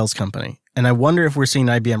services sales company. And I wonder if we're seeing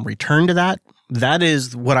IBM return to that. That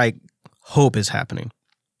is what I hope is happening.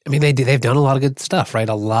 I mean, they've done a lot of good stuff, right?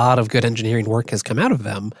 A lot of good engineering work has come out of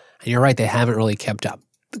them. And you're right, they haven't really kept up.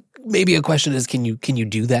 Maybe a question is, can you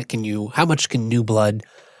do that? How much can new blood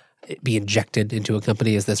be injected into a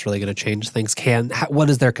company? Is this really going to change things? What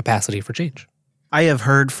is their capacity for change? I have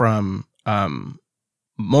heard from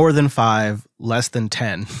more than 5, less than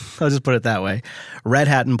 10, I'll just put it that way, Red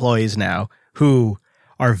Hat employees now who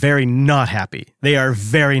are very not happy. They are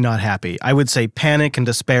very not happy. I would say panic and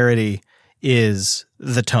disparity is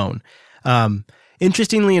the tone.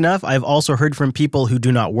 Interestingly enough, I've also heard from people who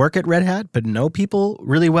do not work at Red Hat, but know people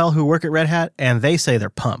really well who work at Red Hat, and they say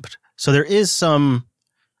they're pumped. So there is some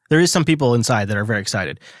people inside that are very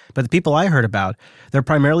excited. But the people I heard about, they're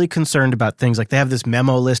primarily concerned about things like they have this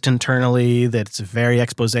memo list internally that's a very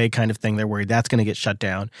expose kind of thing. They're worried that's going to get shut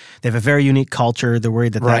down. They have a very unique culture. They're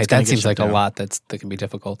worried that that's going to get shut down. Right, that seems like a lot that can be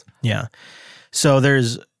difficult. Yeah. So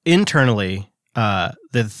there's internally,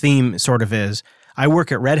 the theme sort of is, I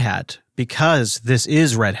work at Red Hat because this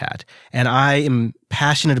is Red Hat, and I am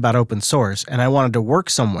passionate about open source, and I wanted to work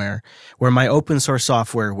somewhere where my open source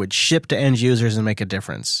software would ship to end users and make a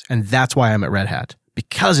difference. And that's why I'm at Red Hat,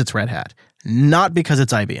 because it's Red Hat, not because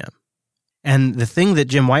it's IBM. And the thing that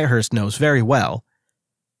Jim Whitehurst knows very well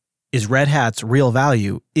is Red Hat's real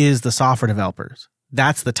value is the software developers.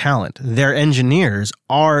 That's the talent. Their engineers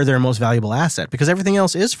are their most valuable asset because everything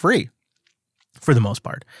else is free for the most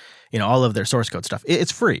part. You know, all of their source code stuff,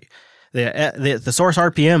 it's free. The source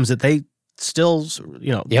RPMs that they still,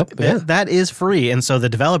 that is free. And so the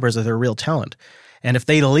developers are their real talent. And if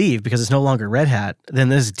they leave because it's no longer Red Hat, then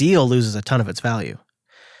this deal loses a ton of its value.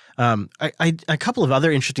 A couple of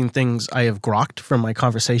other interesting things I have grokked from my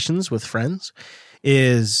conversations with friends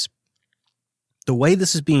is the way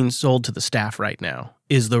this is being sold to the staff right now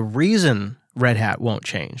is the reason Red Hat won't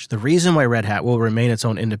change. The reason why Red Hat will remain its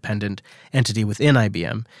own independent entity within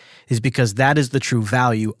IBM is because that is the true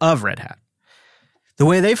value of Red Hat. The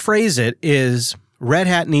way they phrase it is Red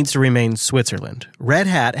Hat needs to remain Switzerland. Red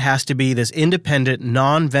Hat has to be this independent,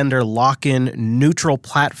 non-vendor, lock-in, neutral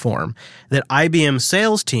platform that IBM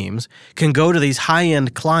sales teams can go to these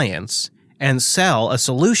high-end clients and sell a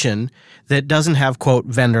solution that doesn't have, quote,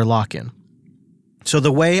 vendor lock-in. So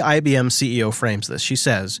the way IBM CEO frames this, she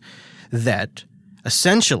says that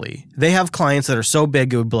essentially they have clients that are so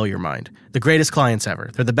big it would blow your mind. The greatest clients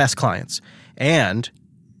ever. They're the best clients. And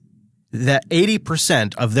that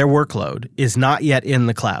 80% of their workload is not yet in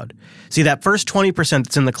the cloud. See, that first 20%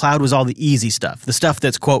 that's in the cloud was all the easy stuff, the stuff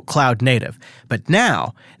that's, quote, cloud native. But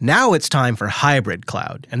now it's time for hybrid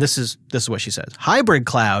cloud. And this is what she says. Hybrid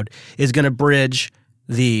cloud is going to bridge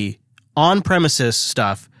the on-premises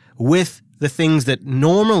stuff with the things that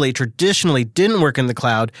traditionally didn't work in the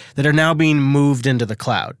cloud that are now being moved into the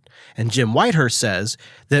cloud. And Jim Whitehurst says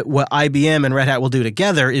that what IBM and Red Hat will do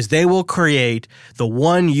together is they will create the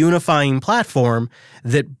one unifying platform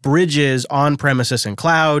that bridges on-premises and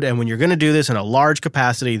cloud. And when you're going to do this in a large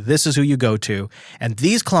capacity, this is who you go to. And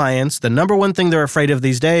these clients, the number one thing they're afraid of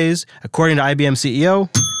these days, according to IBM CEO,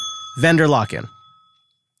 vendor lock-in.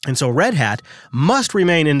 And so Red Hat must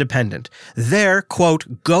remain independent. Their,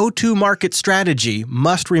 quote, go-to-market strategy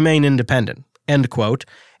must remain independent, end quote.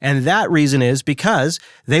 And that reason is because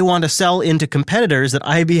they want to sell into competitors that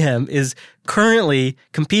IBM is currently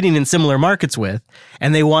competing in similar markets with,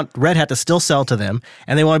 and they want Red Hat to still sell to them,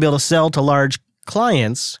 and they want to be able to sell to large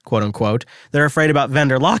clients, quote unquote, that are afraid about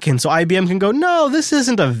vendor lock-in. So IBM can go, no, this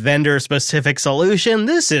isn't a vendor-specific solution.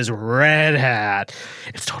 This is Red Hat.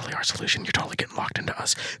 It's totally our solution. You're totally getting locked into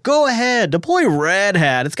us. Go ahead, deploy Red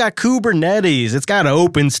Hat. It's got Kubernetes. It's got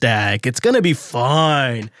OpenStack. It's going to be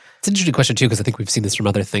fine. It's an interesting question, too, because I think we've seen this from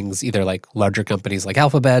other things, either like larger companies like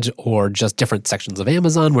Alphabet or just different sections of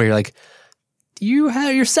Amazon where you're like,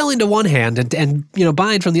 you're selling to one hand and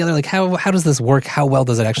buying from the other. Like, how does this work? How well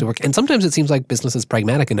does it actually work? And sometimes it seems like business is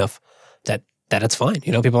pragmatic enough that it's fine.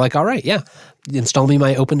 People are like, all right, yeah, install me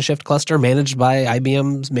my OpenShift cluster managed by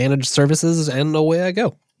IBM's managed services and away I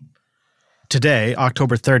go. today,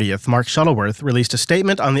 October 30th, Mark Shuttleworth released a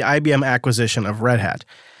statement on the IBM acquisition of Red Hat.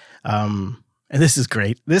 And this is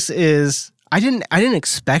great. I didn't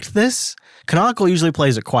expect this. Canonical usually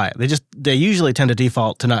plays it quiet. They usually tend to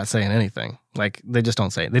default to not saying anything. Like, they just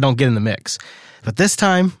don't say it. They don't get in the mix. But this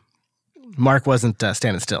time, Mark wasn't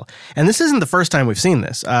standing still. And this isn't the first time we've seen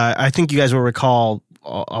this. I think you guys will recall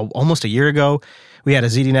almost a year ago, we had a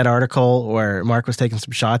ZDNet article where Mark was taking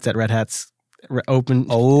some shots at Red Hat's open.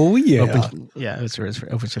 Oh, yeah. It was for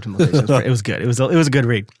OpenShift implementation. It was good. It was a good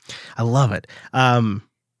read. I love it.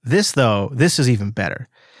 This is even better.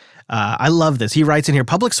 I love this. He writes in here,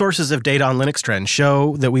 public sources of data on Linux trends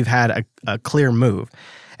show that we've had a clear move.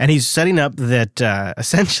 And he's setting up that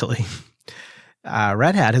essentially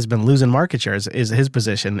Red Hat has been losing market shares is his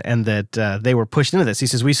position, and that they were pushed into this. He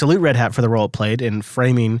says, we salute Red Hat for the role it played in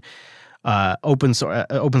framing open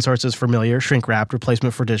source's familiar, shrink-wrapped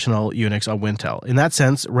replacement for traditional Unix on Wintel. In that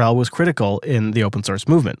sense, RHEL was critical in the open source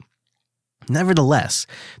movement. Nevertheless,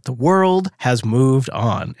 the world has moved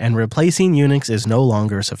on, and replacing Unix is no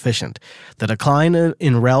longer sufficient. The decline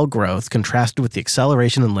in RHEL growth, contrasted with the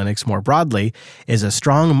acceleration in Linux more broadly, is a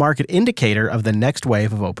strong market indicator of the next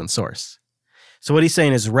wave of open source. So what he's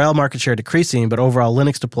saying is RHEL market share decreasing, but overall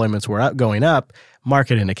Linux deployments were going up,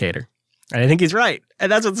 market indicator. And I think he's right.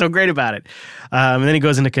 And that's what's so great about it. And then he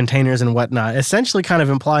goes into containers and whatnot, essentially kind of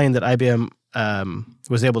implying that IBM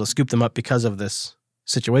was able to scoop them up because of this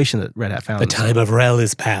situation that Red Hat found. The time of RHEL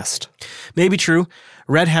is past. Maybe true.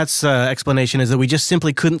 Red Hat's explanation is that we just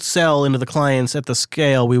simply couldn't sell into the clients at the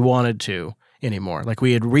scale we wanted to anymore. Like,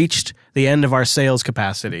 we had reached the end of our sales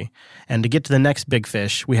capacity. And to get to the next big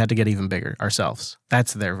fish, we had to get even bigger ourselves.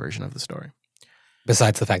 That's their version of the story.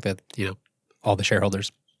 Besides the fact that, all the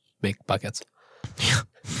shareholders make buckets.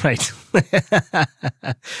 Right.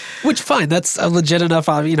 Which, fine, that's a legit enough,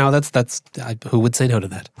 who would say no to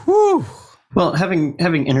that? Whew. Well, having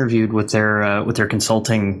interviewed with their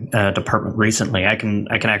consulting department recently, I can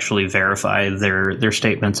actually verify their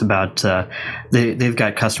statements about they've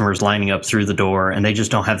got customers lining up through the door, and they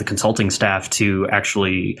just don't have the consulting staff to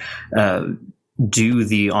actually do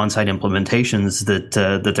the on-site implementations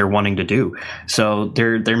that they're wanting to do. So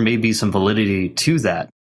there may be some validity to that.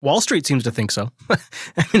 Wall Street seems to think so.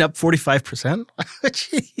 I mean, up 45%.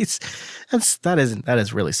 Jeez, that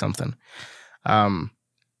is really something.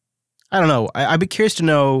 I don't know. I'd be curious to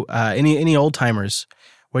know any old timers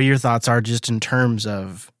what your thoughts are just in terms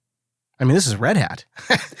of. I mean, this is Red Hat.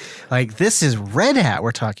 Like, this is Red Hat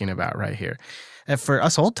we're talking about right here. And for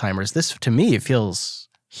us old timers, this to me it feels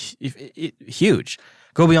huge.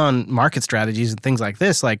 Go beyond market strategies and things like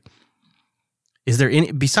this. Like, is there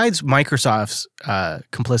any, besides Microsoft's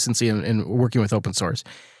complicity in working with open source,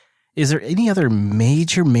 is there any other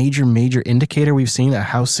major indicator we've seen of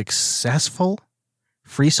how successful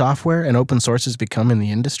free software and open source has become in the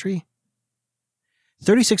industry?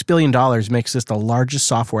 $36 billion makes this the largest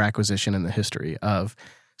software acquisition in the history of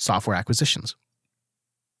software acquisitions.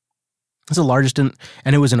 It's the largest, and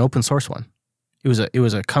it was an open source one. It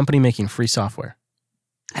was a company making free software.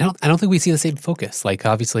 I don't think we see the same focus. Like,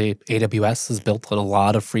 obviously, AWS is built on a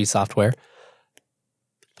lot of free software,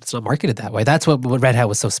 but it's not marketed that way. That's what Red Hat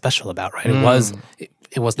was so special about, right? It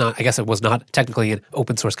was not. I guess it was not technically an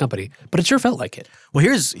open source company, but it sure felt like it. Well,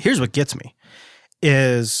 here's what gets me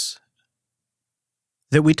is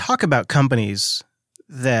that we talk about companies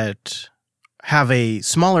that have a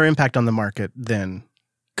smaller impact on the market than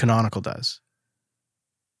Canonical does.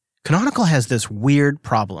 Canonical has this weird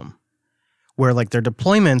problem where, like, their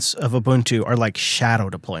deployments of Ubuntu are like shadow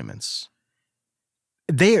deployments.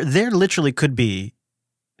 There literally could be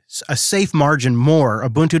a safe margin more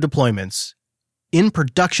Ubuntu deployments in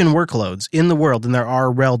production workloads in the world than there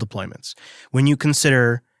are RHEL deployments when you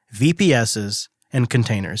consider VPSs and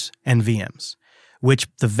containers and VMs, which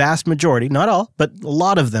the vast majority, not all, but a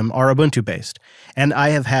lot of them are Ubuntu-based. And I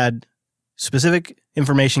have had specific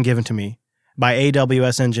information given to me by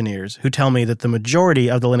AWS engineers who tell me that the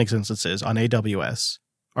majority of the Linux instances on AWS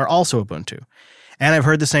are also Ubuntu. And I've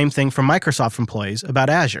heard the same thing from Microsoft employees about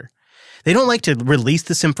Azure. They don't like to release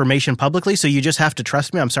this information publicly, so you just have to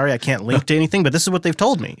trust me. I'm sorry I can't link to anything, but this is what they've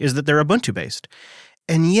told me, is that they're Ubuntu-based.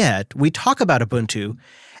 And yet, we talk about Ubuntu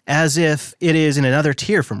as if it is in another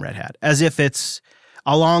tier from Red Hat, as if it's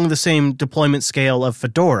along the same deployment scale of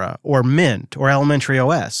Fedora or Mint or Elementary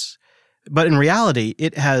OS. But in reality,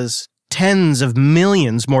 it has tens of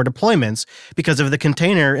millions more deployments because of the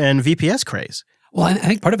container and VPS craze. Well, I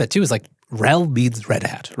think part of it, too, is like RHEL means Red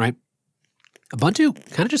Hat, right? Ubuntu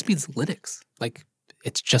kind of just means Linux. Like,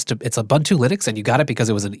 it's Ubuntu Linux, and you got it because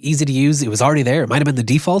it was an easy to use. It was already there. It might have been the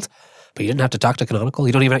default, but you didn't have to talk to Canonical.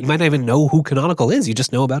 You might not even know who Canonical is. You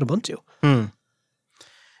just know about Ubuntu.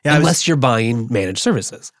 Yeah, unless you're buying managed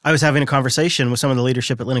services. I was having a conversation with some of the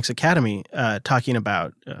leadership at Linux Academy talking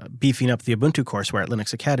about beefing up the Ubuntu courseware at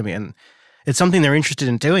Linux Academy. And it's something they're interested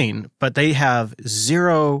in doing, but they have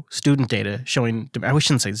zero student data showing, I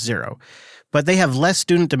shouldn't say zero, but they have less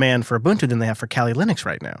student demand for Ubuntu than they have for Kali Linux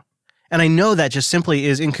right now. And I know that just simply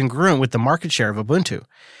is incongruent with the market share of Ubuntu.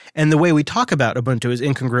 And the way we talk about Ubuntu is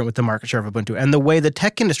incongruent with the market share of Ubuntu. And the way the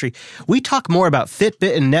tech industry, we talk more about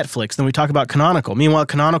Fitbit and Netflix than we talk about Canonical. Meanwhile,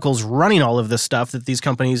 Canonical's running all of this stuff that these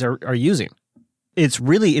companies are using. It's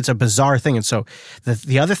a bizarre thing. And so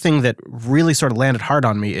the other thing that really sort of landed hard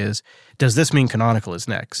on me is, does this mean Canonical is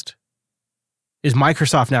next? Is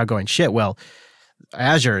Microsoft now going, shit, well,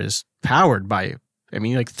 Azure is powered by,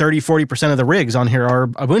 like 30, 40% of the rigs on here are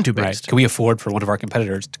Ubuntu-based. Right. Can we afford for one of our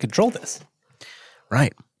competitors to control this?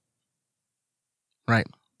 Right.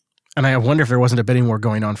 And I wonder if there wasn't a bidding war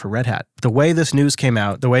going on for Red Hat. The way this news came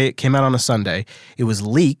out, the way it came out on a Sunday, it was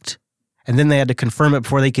leaked, and then they had to confirm it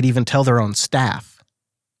before they could even tell their own staff.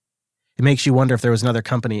 It makes you wonder if there was another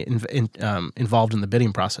company involved in the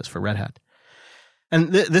bidding process for Red Hat.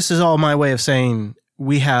 And this is all my way of saying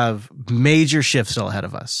we have major shifts still ahead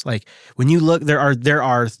of us. Like when you look, there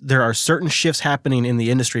are certain shifts happening in the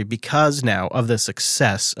industry because now of the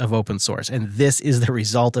success of open source, and this is the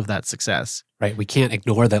result of that success. Right. We can't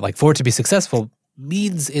ignore that. Like, for it to be successful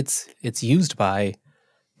means it's used by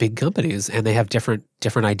big companies, and they have different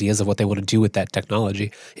ideas of what they want to do with that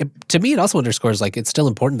technology. To me, it also underscores like it's still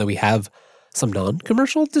important that we have some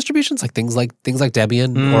non-commercial distributions, like things like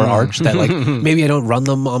Debian or Arch that like maybe I don't run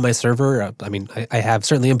them on my server. I have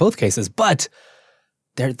certainly in both cases, but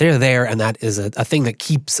they're there, and that is a thing that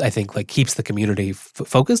keeps the community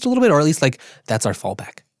focused a little bit, or at least like that's our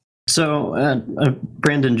fallback. So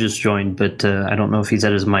Brandon just joined, but I don't know if he's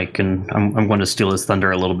at his mic, and I'm going to steal his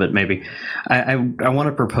thunder a little bit. Maybe I want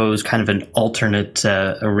to propose kind of an alternate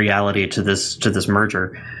reality to this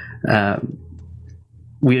merger.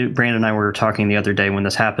 Brandon and I were talking the other day when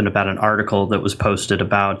this happened about an article that was posted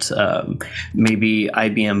about maybe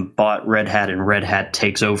IBM bought Red Hat and Red Hat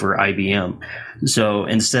takes over IBM. So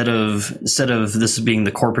instead of this being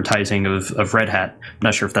the corporatizing of Red Hat, I'm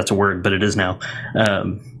not sure if that's a word, but it is now.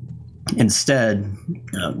 Instead,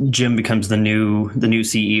 Jim becomes the new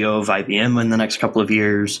CEO of IBM in the next couple of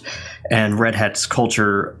years, and Red Hat's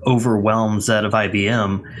culture overwhelms that of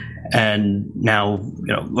IBM, and now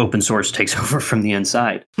open source takes over from the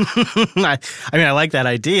inside. I like that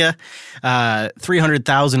idea.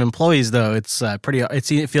 300,000 employees, though, it's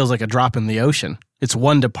it feels like a drop in the ocean. It's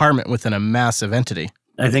one department within a massive entity.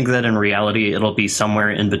 I think that in reality, it'll be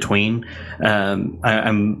somewhere in between.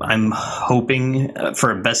 I'm hoping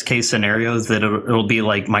for a best case scenario that it'll be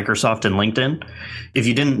like Microsoft and LinkedIn. If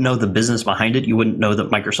you didn't know the business behind it, you wouldn't know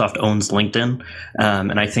that Microsoft owns LinkedIn.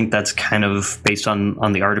 And I think that's kind of based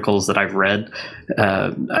on the articles that I've read.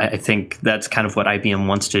 I think that's kind of what IBM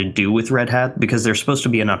wants to do with Red Hat, because they're supposed to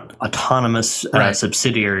be an autonomous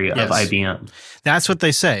subsidiary of IBM. That's what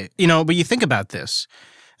they say. But you think about this.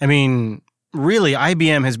 Really,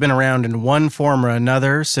 IBM has been around in one form or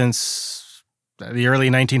another since the early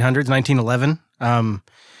 1900s, 1911.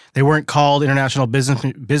 They weren't called International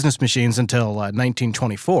Business Machines until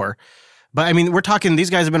 1924. But, we're talking, these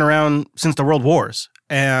guys have been around since the World Wars.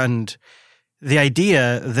 And the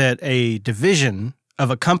idea that a division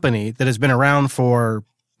of a company that has been around for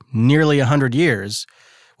nearly 100 years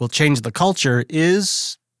will change the culture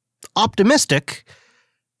is optimistic.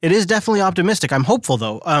 It is definitely optimistic. I'm hopeful,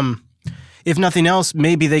 though. If nothing else,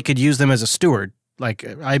 maybe they could use them as a steward. Like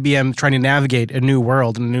IBM trying to navigate a new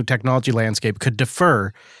world and a new technology landscape could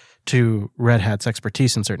defer to Red Hat's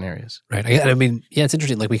expertise in certain areas. Right. It's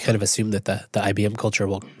interesting. Like we kind of assume that the IBM culture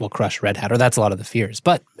will crush Red Hat, or that's a lot of the fears.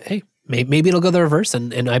 But hey, maybe it'll go the reverse,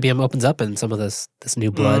 and IBM opens up and some of this new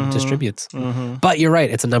blood distributes. Mm-hmm. But you're right.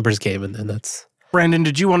 It's a numbers game, and that's... Brandon,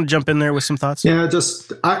 did you want to jump in there with some thoughts? Yeah,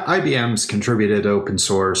 IBM's contributed to open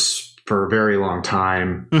source for a very long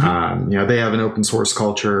time. Mm-hmm. They have an open source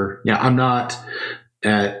culture. I'm not,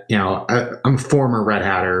 I'm a former Red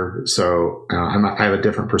Hatter, so I have a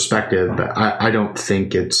different perspective, but I don't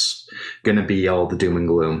think it's going to be all the doom and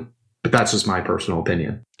gloom. But that's just my personal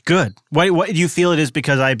opinion. Good. What do you feel it is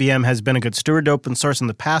because IBM has been a good steward to open source in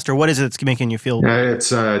the past, or what is it that's making you feel?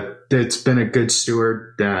 It's been a good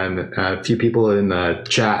steward. A few people in the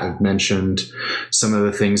chat have mentioned some of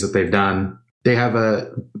the things that they've done. They have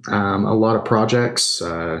a lot of projects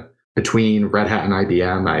between Red Hat and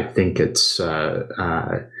IBM. I think it's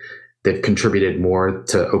they've contributed more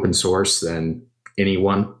to open source than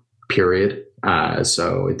anyone. Period.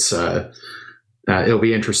 So it's it'll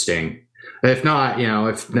be interesting If not,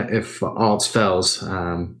 if all else fails,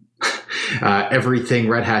 everything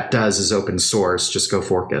Red Hat does is open source. Just go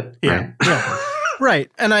fork it. Right? Yeah.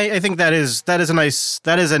 Right, and I think that is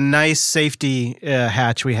a nice safety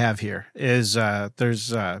hatch we have here. Is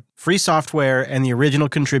there's free software, and the original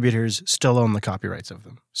contributors still own the copyrights of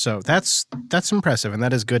them. So that's impressive, and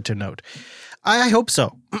that is good to note. I hope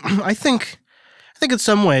so. I think in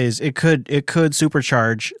some ways it could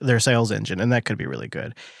supercharge their sales engine, and that could be really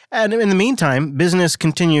good. And in the meantime, business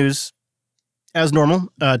continues as normal.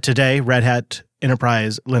 Today, Red Hat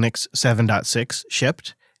Enterprise Linux 7.6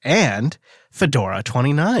 shipped, and Fedora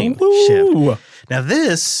 29 shipped. Now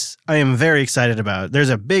this I am very excited about. There's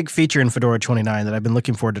a big feature in Fedora 29 that I've been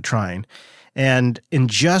looking forward to trying. And in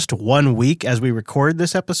just 1 week as we record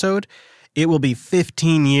this episode, it will be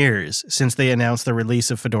 15 years since they announced the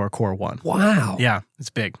release of Fedora Core 1. Wow. Yeah, it's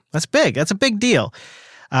big. That's big. That's a big deal.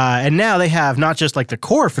 And now they have not just like the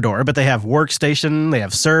core Fedora, but they have Workstation, they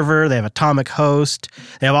have Server, they have Atomic Host.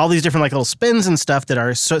 They have all these different like little spins and stuff that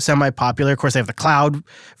are semi-popular. Of course, they have the cloud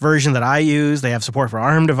version that I use. They have support for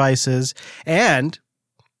ARM devices. And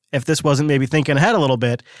if this wasn't maybe thinking ahead a little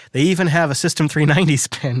bit, they even have a System 390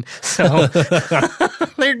 spin. So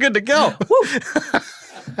they're good to go.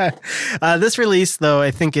 This release, though,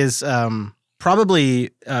 I think is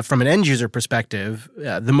probably, from an end-user perspective,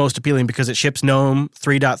 the most appealing because it ships GNOME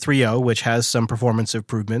 3.30, which has some performance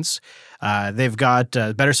improvements. They've got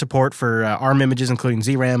better support for ARM images, including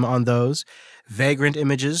ZRAM on those, Vagrant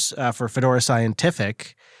images for Fedora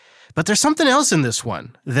Scientific. But there's something else in this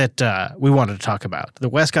one that we wanted to talk about. The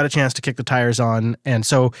West got a chance to kick the tires on, and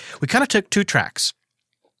so we kind of took two tracks.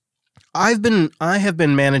 I have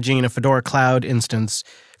been managing a Fedora Cloud instance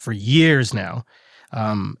for years now,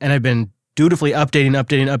 and I've been dutifully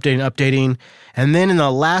updating. And then in the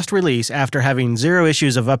last release, after having zero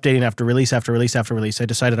issues of updating after release, I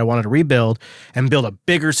decided I wanted to rebuild and build a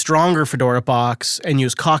bigger, stronger Fedora box and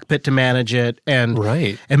use Cockpit to manage it and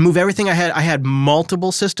move everything I had. I had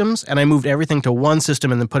multiple systems, and I moved everything to one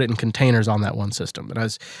system and then put it in containers on that one system.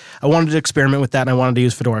 And I wanted to experiment with that, and I wanted to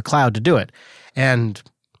use Fedora Cloud to do it. And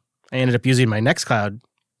I ended up using my Nextcloud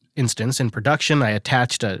instance in production. I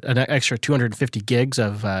attached an extra 250 gigs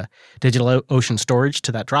of DigitalOcean storage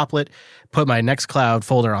to that droplet, put my Nextcloud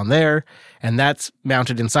folder on there, and that's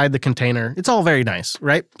mounted inside the container. It's all very nice,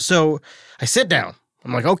 right? So I sit down.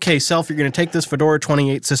 I'm like, okay, Self, you're going to take this Fedora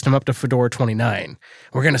 28 system up to Fedora 29.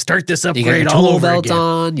 We're going to start this upgrade all over again. You got your tool belt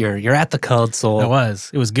on. You're at the console.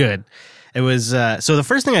 It was good. It was so the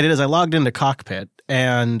first thing I did is I logged into Cockpit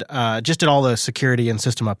and just did all the security and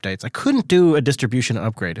system updates. I couldn't do a distribution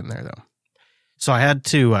upgrade in there though, so I had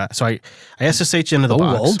to. I SSH into the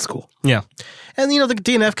box. Old school. Yeah, and the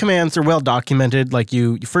DNF commands are well documented. Like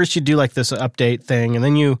you do like this update thing, and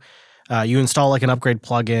then you install like an upgrade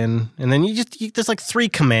plugin, and then there's like 3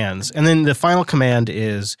 commands, and then the final command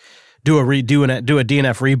is do a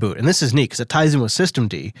DNF reboot. And this is neat because it ties in with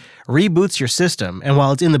systemd, reboots your system, and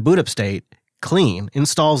while it's in the boot up state, clean,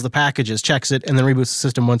 installs the packages, checks it, and then reboots the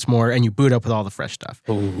system once more, and you boot up with all the fresh stuff.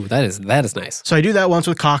 Ooh, that is nice. So I do that once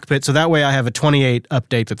with Cockpit, so that way I have a 28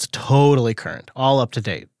 update that's totally current, all up to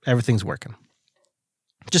date. Everything's working.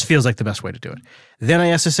 It just feels like the best way to do it. Then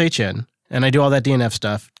I SSH in, and I do all that DNF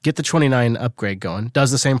stuff, get the 29 upgrade going,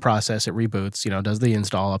 does the same process, it reboots, does the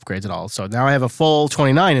install, upgrades it all. So now I have a full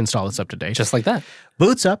 29 install that's up to date. Just like that.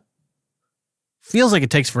 Boots up. Feels like it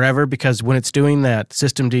takes forever because when it's doing that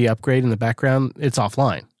systemd upgrade in the background, it's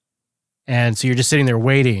offline. And so you're just sitting there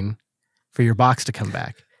waiting for your box to come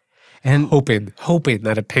back. And hoping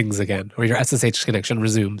that it pings again or your SSH connection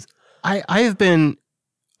resumes. I have been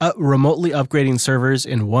remotely upgrading servers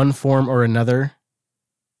in one form or another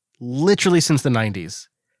literally since the 90s.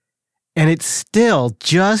 And it's still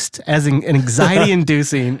just as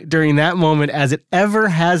anxiety-inducing during that moment as it ever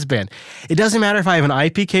has been. It doesn't matter if I have an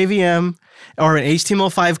IPKVM or an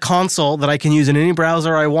HTML5 console that I can use in any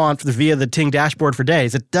browser I want via the Ting dashboard for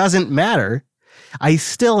days. It doesn't matter. I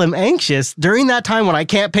still am anxious during that time when I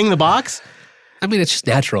can't ping the box. I mean, it's just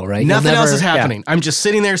natural, right? Nothing else is happening. Yeah. I'm just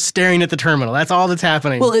sitting there staring at the terminal. That's all that's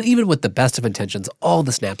happening. Well, and even with the best of intentions, all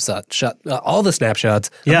the snapshots,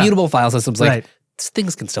 immutable file systems,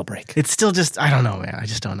 things can still break. It's still just, I don't know, man. I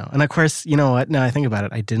just don't know. And of course, you know what? Now I think about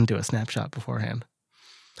it, I didn't do a snapshot beforehand.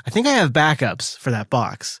 I think I have backups for that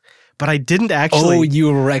box, but I didn't actually. Oh,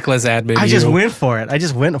 you reckless admin. I just went for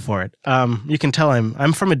it. You can tell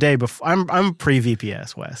I'm from a day before. I'm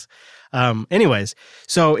pre-VPS, Wes. Anyways,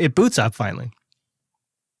 so it boots up finally.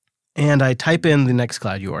 And I type in the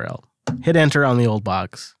Nextcloud URL, hit enter on the old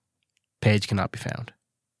box, page cannot be found.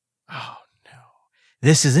 Oh no.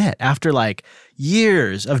 This is it. After like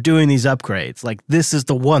years of doing these upgrades, like this is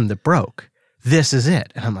the one that broke. this is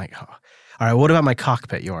it. And I'm like, oh, all right, what about my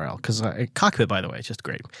Cockpit URL? Because Cockpit, by the way, is just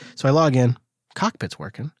great. So I log in, Cockpit's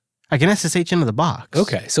working. I can SSH into the box.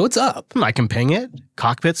 Okay, so it's up. I can ping it.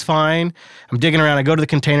 Cockpit's fine. I'm digging around. I go to the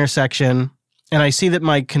container section, and I see that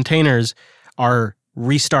my containers are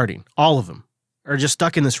restarting. All of them are just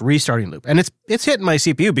stuck in this restarting loop. And it's hitting my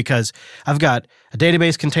CPU because I've got a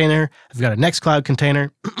database container, I've got a Nextcloud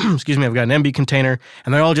container, excuse me, I've got an MB container,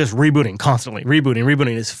 and they're all just rebooting constantly,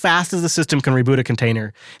 rebooting. As fast as the system can reboot a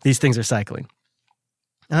container, these things are cycling.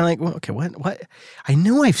 And I'm like, well, okay, what? I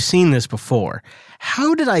know I've seen this before.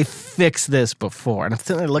 How did I fix this before? And I'm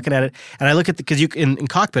sitting there looking at it, and I look at because in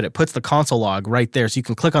Cockpit, it puts the console log right there. So you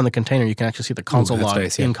can click on the container, you can actually see the console log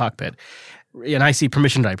in Cockpit. And I see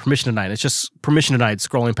permission denied. It's just permission denied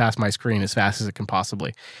scrolling past my screen as fast as it can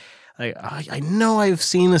possibly. I know I've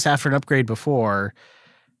seen this after an upgrade before.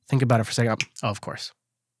 Think about it for a second. Oh, of course.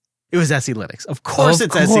 It was SE Linux. Of course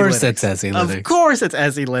it's SE Linux. Of course it's SE Linux. Of course it's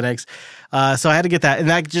SE Linux. So I had to get that, and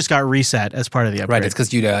that just got reset as part of the upgrade. Right, it's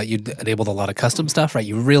because you'd enabled a lot of custom stuff, right?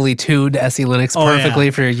 You really tuned SE Linux perfectly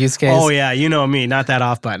for your use case. Oh, yeah. You know me. Not that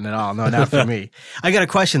off button at all. No, not for me. I got a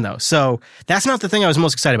question, though. So that's not the thing I was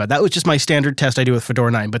most excited about. That was just my standard test I do with Fedora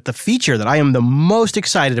 9. But the feature that I am the most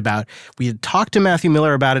excited about, we had talked to Matthew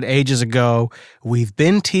Miller about it ages ago. We've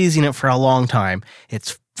been teasing it for a long time.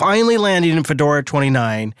 It's finally landing in Fedora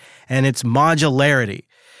 29, and it's modularity.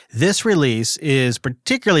 This release is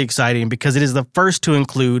particularly exciting because it is the first to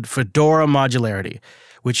include Fedora modularity,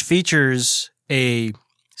 which features a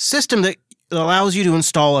system that allows you to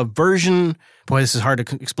install a version. Boy, this is hard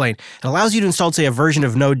to explain. It allows you to install, say, a version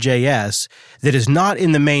of Node.js that is not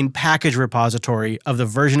in the main package repository of the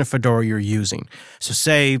version of Fedora you're using. So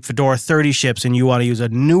say Fedora 30 ships and you want to use a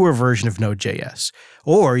newer version of Node.js,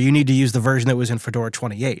 or you need to use the version that was in Fedora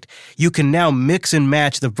 28. You can now mix and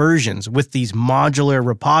match the versions with these modular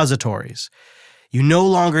repositories. You no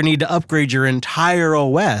longer need to upgrade your entire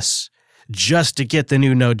OS just to get the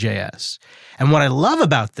new Node.js. And what I love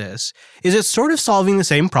about this is it's sort of solving the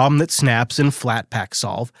same problem that Snaps and Flatpak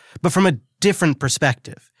solve, but from a different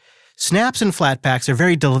perspective. Snaps and Flatpaks are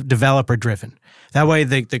very developer-driven. That way,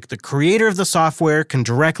 the creator of the software can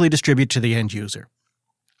directly distribute to the end user.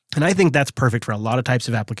 And I think that's perfect for a lot of types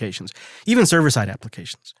of applications, even server-side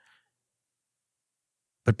applications.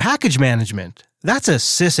 But package management, that's a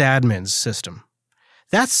sysadmin's system.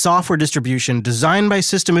 That's software distribution designed by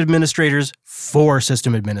system administrators for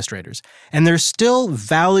system administrators. And there's still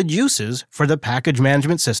valid uses for the package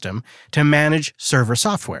management system to manage server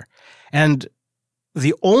software. And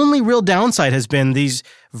the only real downside has been these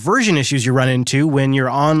version issues you run into when you're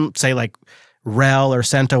on, say, like RHEL or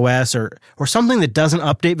CentOS or something that doesn't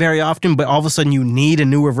update very often, but all of a sudden you need a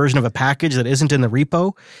newer version of a package that isn't in the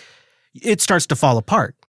repo. It starts to fall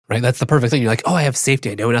apart. Right, that's the perfect thing. You're like, oh, I have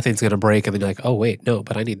safety. I know nothing's going to break. And then you're like, oh, wait, no,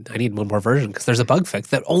 but I need one more version because there's a bug fix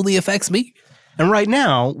that only affects me. And right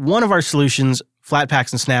now, one of our solutions,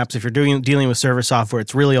 Flatpaks and Snaps, if you're dealing with server software,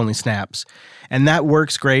 it's really only Snaps. And that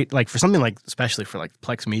works great. Like for something like, especially for like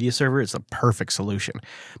Plex Media Server, it's a perfect solution.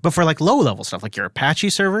 But for like low-level stuff, like your Apache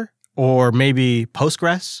server or maybe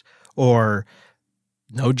Postgres or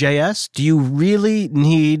Node.js, do you really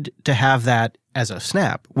need to have that as a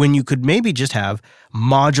snap when you could maybe just have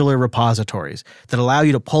modular repositories that allow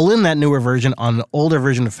you to pull in that newer version on an older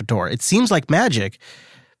version of Fedora? It seems like magic,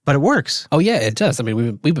 but it works. Oh, yeah, it does. I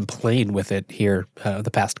mean, we've been playing with it here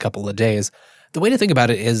the past couple of days. The way to think about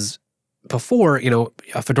it is before,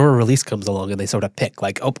 a Fedora release comes along and they sort of pick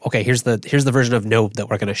like, oh, okay, here's the version of Node that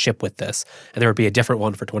we're going to ship with this. And there would be a different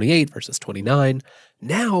one for 28 versus 29.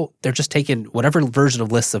 Now they're just taking whatever version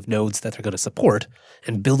of lists of nodes that they're going to support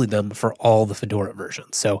and building them for all the Fedora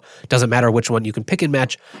versions. So it doesn't matter which one. You can pick and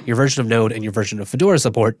match your version of Node and your version of Fedora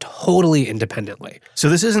support totally independently. So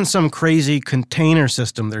this isn't some crazy container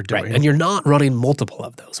system they're doing. Right. And you're not running multiple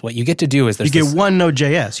of those. What you get to do is you get one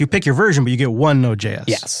Node.js. You pick your version, but you get one Node.js.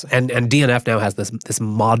 Yes. And DNF now has this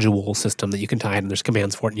module system that you can tie in, and there's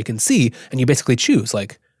commands for it, and you can see, and you basically choose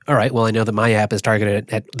like, all right, well, I know that my app is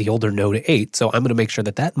targeted at the older Node 8, so I'm going to make sure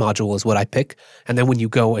that module is what I pick. And then when you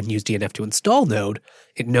go and use DNF to install Node,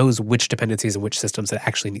 it knows which dependencies and which systems it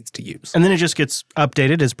actually needs to use. And then it just gets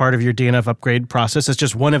updated as part of your DNF upgrade process. It's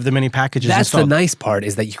just one of the many packages That's installed. The nice part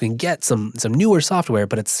is that you can get some newer software,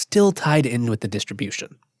 but it's still tied in with the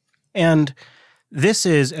distribution. And this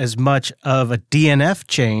is as much of a DNF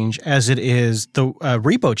change as it is the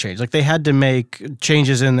repo change. Like they had to make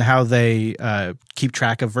changes in how they keep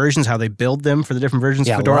track of versions, how they build them for the different versions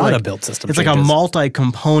of Fedora. A lot of build system It's changes. like a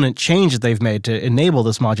multi-component change that they've made to enable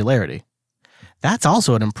this modularity. That's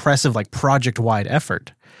also an impressive like project-wide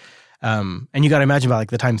effort. And you got to imagine by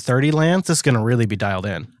like the time 30 lands, this is going to really be dialed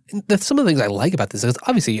in. Some of the things I like about this is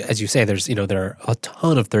obviously, as you say, there's there are a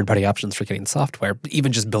ton of third-party options for getting software,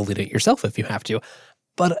 even just building it yourself if you have to.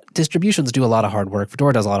 But distributions do a lot of hard work.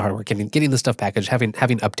 Fedora does a lot of hard work getting the stuff packaged, having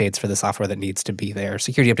updates for the software that needs to be there,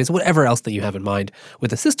 security updates, whatever else that you have in mind.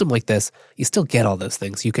 With a system like this, you still get all those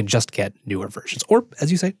things. You can just get newer versions, or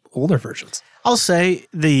as you say, older versions. I'll say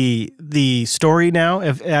the story now,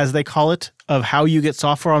 as they call it, of how you get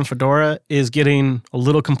software on Fedora is getting a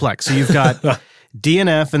little complex. So you've got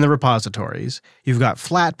DNF in the repositories, you've got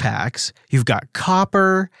Flatpaks, you've got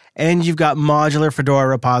Copper, and you've got modular Fedora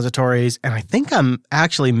repositories. And I think I'm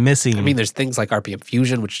actually missing. I mean, there's things like RPM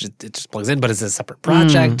Fusion, which it just plugs in, but it's a separate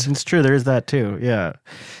project. It's true. There is that too. Yeah.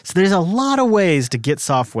 So there's a lot of ways to get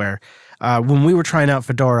software. When we were trying out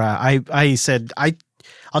Fedora, I said,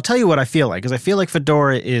 I'll tell you what I feel like, because I feel like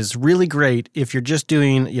Fedora is really great if you're just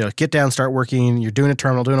doing, get down, start working, you're doing a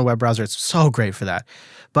terminal, doing a web browser. It's so great for that.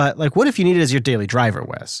 But like, what if you need it as your daily driver,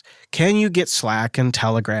 Wes? Can you get Slack and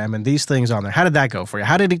Telegram and these things on there? How did that go for you?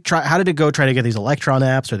 How did it go try to get these Electron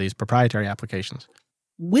apps or these proprietary applications?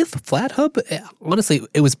 With FlatHub, honestly,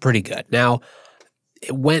 it was pretty good. Now,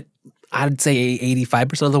 it went, I'd say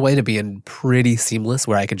 85% of the way to being pretty seamless,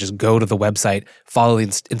 where I could just go to the website, follow the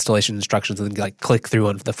installation instructions, and then click through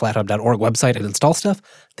on the flathub.org website and install stuff.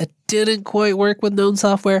 That didn't quite work with GNOME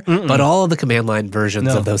software, but all of the command line versions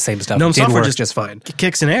of those same stuff did work just fine.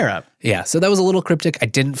 Kicks an air up. Yeah, so that was a little cryptic. I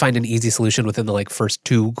didn't find an easy solution within the first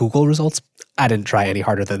 2 Google results. I didn't try any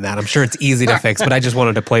harder than that. I'm sure it's easy to fix, but I just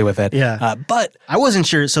wanted to play with it. Yeah. But I wasn't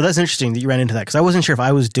sure. So that's interesting that you ran into that, because I wasn't sure if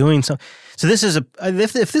I was doing so. So this is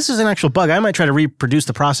if this is an actual bug, I might try to reproduce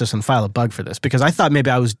the process and file a bug for this, because I thought maybe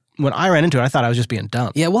when I ran into it, I thought I was just being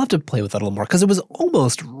dumb. Yeah, we'll have to play with that a little more, because it was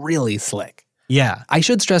almost really slick. Yeah. I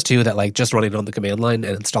should stress too that just running on the command line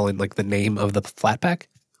and installing the name of the Flatpak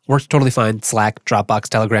works totally fine. Slack, Dropbox,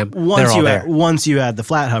 Telegram, they're all there. Once you add the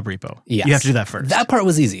FlatHub repo, yes. You have to do that first. That part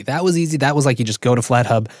was easy. That was easy. That was you just go to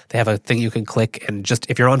FlatHub. They have a thing you can click, and just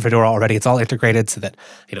if you're on Fedora already, it's all integrated so that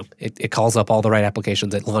it calls up all the right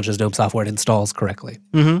applications. It launches GNOME software. It installs correctly.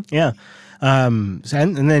 Mm-hmm. Yeah. And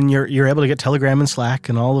then you're able to get Telegram and Slack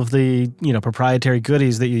and all of the proprietary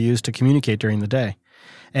goodies that you use to communicate during the day.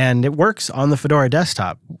 And it works on the Fedora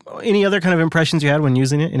desktop. Any other kind of impressions you had when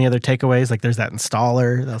using it? Any other takeaways? There's that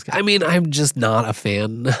installer. I mean, I'm just not a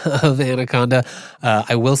fan of Anaconda.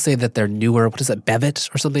 I will say that their newer, what is it,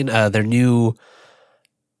 Bevet or something? The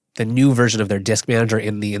new version of their disk manager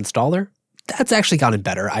in the installer, that's actually gotten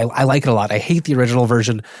better. I like it a lot. I hate the original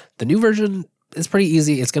version. The new version is pretty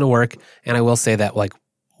easy. It's going to work. And I will say that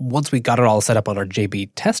once we got it all set up on our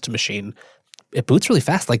JB test machine, it boots really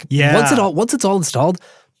fast. Once it's all installed,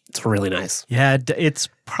 it's really nice. Yeah, it's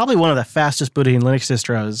probably one of the fastest booting Linux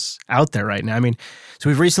distros out there right now. I mean, so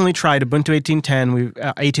we've recently tried Ubuntu 18.10.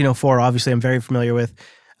 18.04, obviously, I'm very familiar with.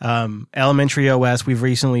 Elementary OS, we've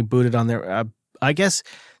recently booted on there. I guess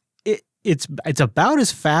it's about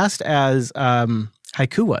as fast as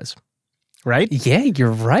Haiku was. Right? Yeah, you're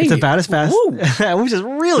right. It's about as fast, which is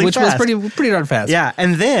really fast. Which was pretty darn fast. Yeah,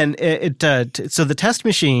 and then so the test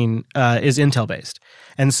machine is Intel based,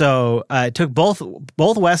 and so it took both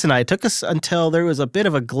Wes and I. It took us until there was a bit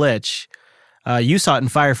of a glitch. You saw it in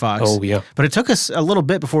Firefox. Oh yeah, but it took us a little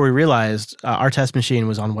bit before we realized our test machine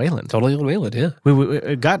was on Wayland. Totally on Wayland. Yeah,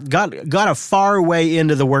 we got a far way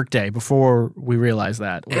into the workday before we realized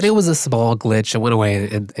that. And it was a small glitch. It went away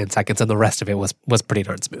in seconds, and the rest of it was pretty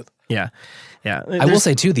darn smooth. Yeah. Yeah, I will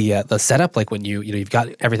say too, the setup, when you've got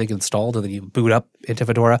everything installed and then you boot up into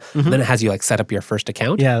Fedora, and then it has you set up your first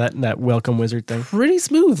account. Yeah, that welcome wizard thing. Pretty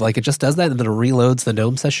smooth. It just does that, and then it reloads the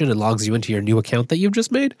GNOME session and logs you into your new account that you've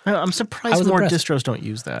just made. I'm surprised more distros don't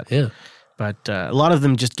use that. Yeah. But a lot of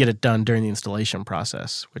them just get it done during the installation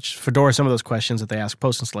process, which Fedora, some of those questions that they ask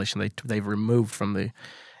post-installation, they've removed from the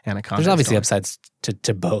Anaconda. There's obviously upsides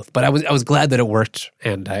to both, but I was glad that it worked,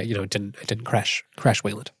 and it didn't crash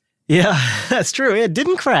Wayland. Yeah, that's true. It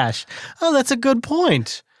didn't crash. Oh, that's a good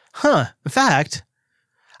point. Huh. In fact,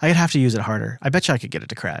 I'd have to use it harder. I bet you I could get it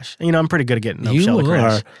to crash. I'm pretty good at getting no shell to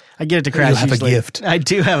crash. I get it to crash. You have a gift. I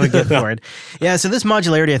do have a gift for it. Yeah, so this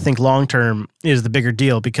modularity, I think, long-term is the bigger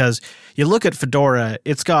deal, because you look at Fedora,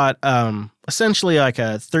 it's got essentially a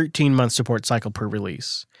 13-month support cycle per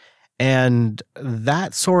release. And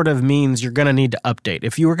that sort of means you're going to need to update.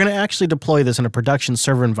 If you were going to actually deploy this in a production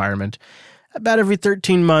server environment, about every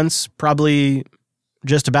 13 months, probably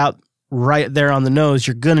just about right there on the nose,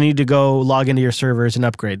 you're going to need to go log into your servers and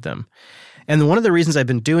upgrade them. And one of the reasons I've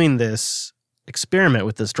been doing this experiment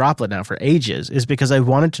with this droplet now for ages is because I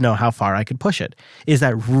wanted to know how far I could push it. Is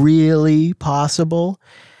that really possible?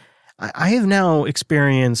 I have now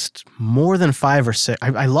experienced more than 5 or 6.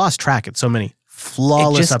 I lost track at so many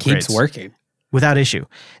flawless It just upgrades. keeps working. Without issue.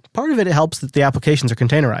 Part of it helps that the applications are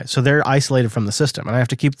containerized, so they're isolated from the system, and I have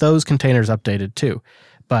to keep those containers updated too.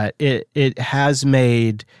 But it has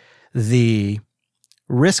made the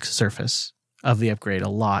risk surface of the upgrade a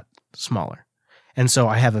lot smaller. And so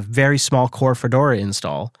I have a very small core Fedora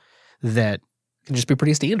install that Can just be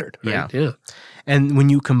pretty standard. Right? Yeah. and when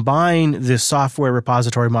you combine the software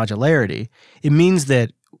repository modularity, it means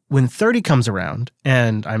that when 30 comes around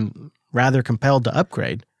and I'm rather compelled to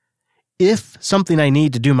upgrade, if something I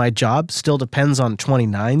need to do my job still depends on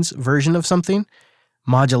 29's version of something,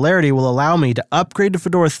 modularity will allow me to upgrade to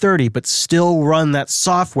Fedora 30 but still run that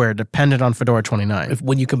software dependent on Fedora 29.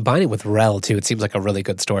 When you combine it with RHEL too, it seems like a really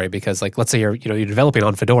good story because, like, let's say you're developing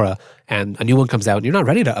on Fedora and a new one comes out and you're not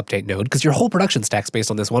ready to update Node because your whole production stack's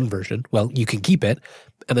based on this one version. Well, you can keep it,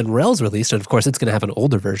 and then RHEL's released, and of course it's going to have an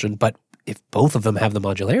older version. But if both of them have the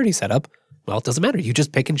modularity set up, well, it doesn't matter. You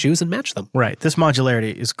just pick and choose and match them. Right. This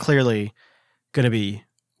modularity is clearly going to be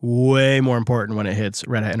way more important when it hits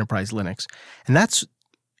Red Hat Enterprise Linux, and that's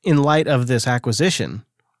in light of this acquisition.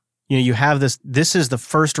 You have this is the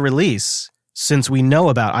first release since we know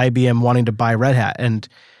about IBM wanting to buy Red Hat, and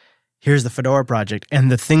here's the Fedora project.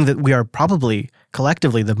 And the thing that we are probably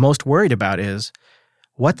collectively the most worried about is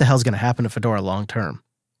what the hell's going to happen to Fedora long term?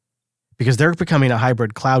 Because they're becoming a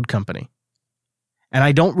hybrid cloud company. And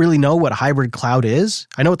I don't really know what hybrid cloud is.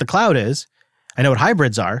 I know what the cloud is. I know what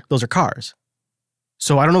hybrids are. Those are cars.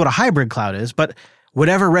 So I don't know what a hybrid cloud is, but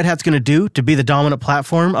whatever Red Hat's going to do to be the dominant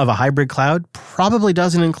platform of a hybrid cloud probably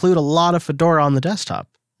doesn't include a lot of Fedora on the desktop.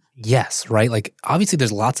 Yes, right? Like, obviously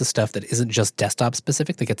there's lots of stuff that isn't just desktop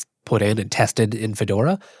specific that gets put in and tested in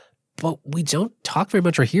Fedora, but we don't talk very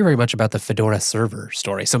much or hear very much about the Fedora server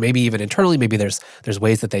story. So maybe even internally, maybe there's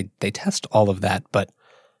ways that they test all of that, but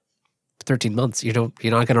 13 months, you're not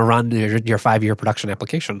going to run your 5-year production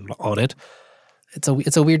application on it.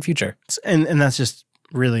 It's a weird future. And that's just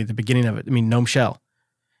really the beginning of it. I mean, GNOME Shell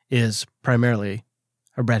is primarily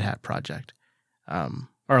a Red Hat project, or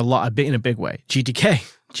in a big way.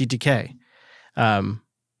 GTK.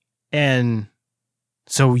 And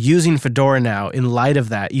so using Fedora now, in light of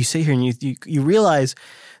that, you sit here and you realize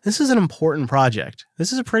this is an important project.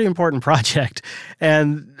 This is a pretty important project.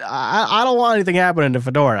 And I don't want anything happening to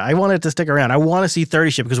Fedora. I want it to stick around. I want to see 30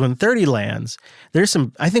 ship, because when 30 lands,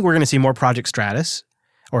 I think we're going to see more Project Stratus,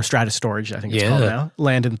 or Stratus Storage, I think it's called now,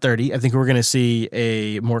 land in 30. I think we're going to see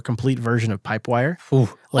a more complete version of Pipewire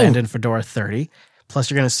land in Fedora 30. Plus,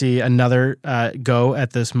 you're going to see another go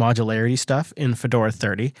at this modularity stuff in Fedora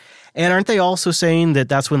 30. And aren't they also saying that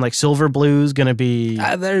that's when like Silverblue is going to be...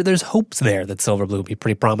 There's hopes there that Silverblue will be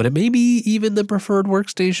pretty prominent. Maybe even the preferred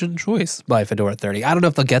workstation choice by Fedora 30. I don't know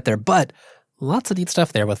if they'll get there, but lots of neat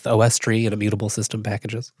stuff there with OS tree and immutable system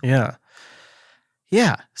packages. Yeah.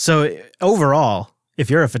 So overall, if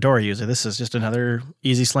you're a Fedora user, this is just another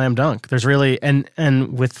easy slam dunk. There's really... And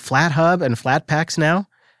with FlatHub and Flatpaks now,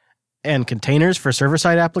 and containers for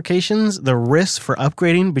server-side applications, the risks for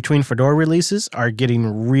upgrading between Fedora releases are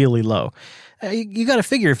getting really low. You got to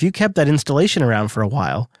figure, if you kept that installation around for a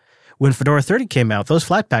while, when Fedora 30 came out, those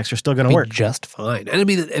Flatpaks are still going to work just fine. And I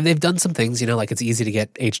mean, and they've done some things, like it's easy to get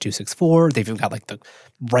H.264. They've even got like the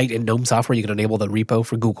right in GNOME software, you can enable the repo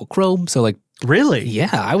for Google Chrome. So like, really? Yeah,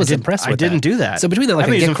 I was impressed with that. I didn't do that. So between that, like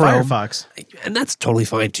I get Chrome, Firefox, and that's totally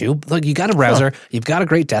fine too. Like, you got a browser, you've got a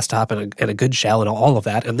great desktop and a good shell and all of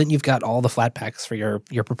that, and then you've got all the Flatpaks for your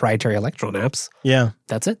proprietary Electron apps. Yeah,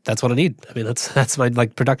 that's it. That's what I need. I mean, that's my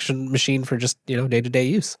like production machine for just day-to-day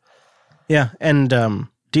use. Yeah, and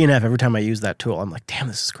DNF, every time I use that tool, I'm like, damn,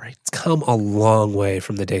 this is great. It's come a long way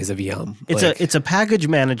from the days of Yum. It's a package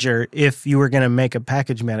manager. If you were going to make a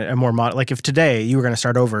package manager, a more modern, like if today you were going to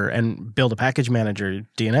start over and build a package manager,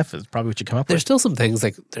 DNF is probably what you come up with. There's still some things,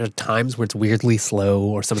 like there are times where it's weirdly slow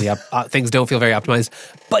or some of the things don't feel very optimized.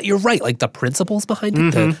 But you're right, like the principles behind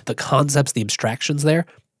it, the concepts, the abstractions there,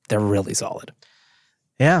 they're really solid.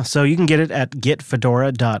 Yeah, so you can get it at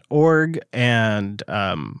getfedora.org and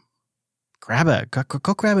go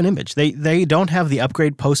grab an image. They don't have the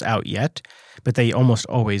upgrade posts out yet, but they almost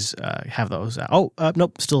always have those out.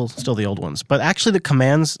 Nope, still the old ones. But actually the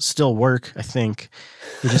commands still work, I think.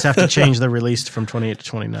 You just have to change the release from 28 to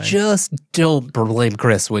 29. Just don't blame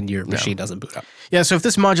Chris when your machine doesn't boot up. Yeah, so if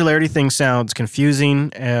this modularity thing sounds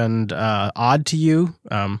confusing and odd to you,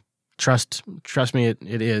 trust me,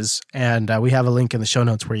 it is. And we have a link in the show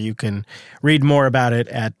notes where you can read more about it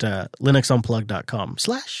at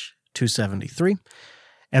linuxunplug.com/273.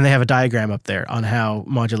 And they have a diagram up there on how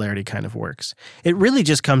modularity kind of works. It really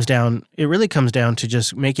comes down to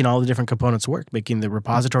just making all the different components work, making the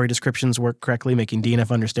repository descriptions work correctly, making DNF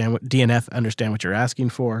understand what you're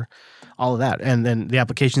asking for, all of that. And then the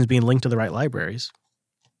applications being linked to the right libraries.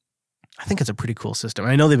 I think it's a pretty cool system.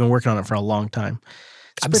 I know they've been working on it for a long time.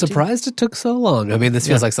 I'm surprised it took so long. I mean, this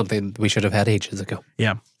feels like something we should have had ages ago.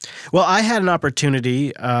 Yeah. Well, I had an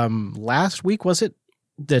opportunity last week, was it,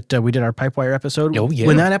 that we did our Pipewire episode? Oh, yeah.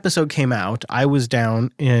 When that episode came out, I was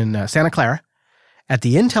down in Santa Clara at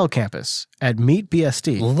the Intel campus at Meet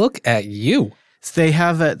BSD. Look at you. They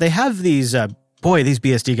have these, these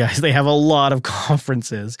BSD guys, they have a lot of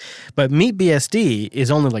conferences, but Meet BSD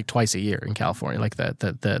is only like twice a year in California, like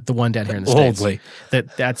the one down here in the States.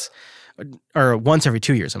 That's or once every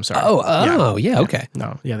 2 years, I'm sorry. Okay.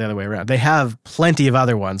 No, the other way around. They have plenty of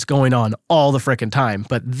other ones going on all the frickin' time,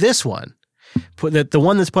 but this one, the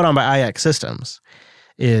one that's put on by IX Systems,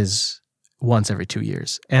 is once every 2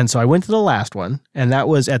 years. And so I went to the last one, and that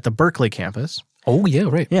was at the Berkeley campus. Oh, yeah,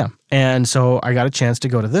 right. Yeah. And so I got a chance to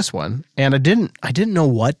go to this one, and I didn't know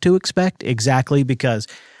what to expect exactly, because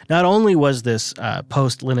not only was this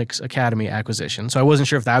post Linux Academy acquisition, so I wasn't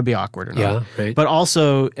sure if that would be awkward or not. Yeah, right. But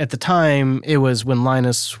also at the time, it was when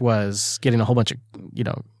Linus was getting a whole bunch of,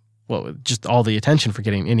 just all the attention for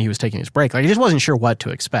getting, and he was taking his break. Like, I just wasn't sure what to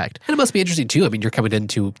expect. And it must be interesting too. I mean, you're coming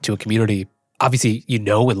into a community. Obviously, and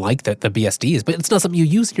like the BSDs, but it's not something you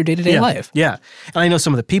use in your day-to-day life. Yeah, and I know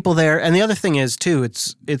some of the people there. And the other thing is too,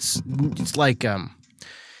 it's like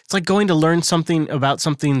going to learn something about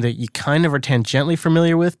something that you kind of are tangentially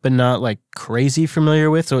familiar with, but not like crazy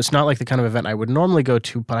familiar with. So it's not like the kind of event I would normally go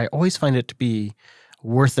to, but I always find it to be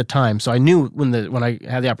worth the time. So I knew when I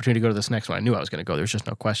had the opportunity to go to this next one, I knew I was going to go. There was just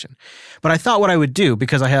no question. But I thought what I would do,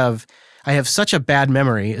 because I have such a bad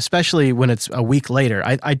memory, especially when it's a week later.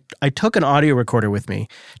 I took an audio recorder with me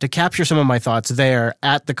to capture some of my thoughts there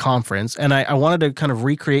at the conference, and I wanted to kind of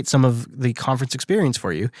recreate some of the conference experience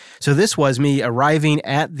for you. So this was me arriving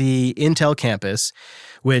at the Intel campus,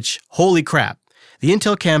 which, holy crap, the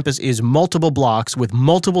Intel campus is multiple blocks with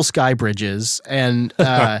multiple sky bridges and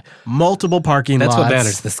multiple parking lots. That's what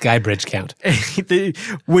matters, the sky bridge count.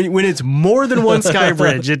 When it's more than one sky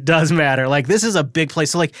bridge, it does matter. Like, this is a big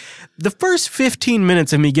place. So, like, the first 15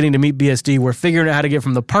 minutes of me getting to Meet BSD were figuring out how to get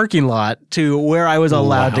from the parking lot to where I was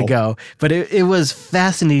allowed to go. But it was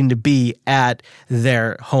fascinating to be at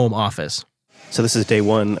their home office. So this is day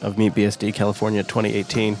one of Meet BSD California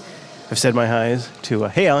 2018. I've said my highs to,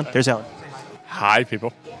 hey, Alan. There's Alan. Hi,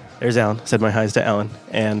 people. There's Alan. Said my highs to Alan.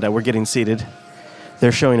 And we're getting seated.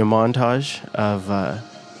 They're showing a montage of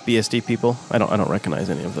BSD people. I don't recognize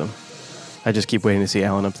any of them. I just keep waiting to see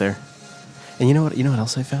Alan up there. And you know what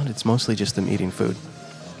else I found? It's mostly just them eating food.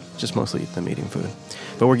 Just mostly them eating food.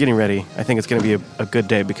 But we're getting ready. I think it's going to be a good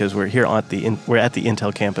day, because we're here we're at the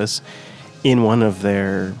Intel campus in one of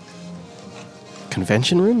their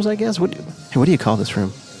convention rooms, I guess. What do you call this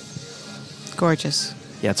room? Gorgeous.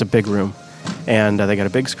 Yeah, it's a big room. And they got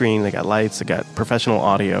a big screen, they got lights, they got professional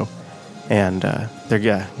audio, and they're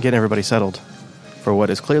getting everybody settled for what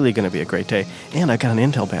is clearly going to be a great day. And I got an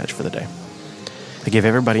Intel badge for the day. They give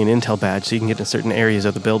everybody an Intel badge so you can get into certain areas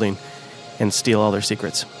of the building and steal all their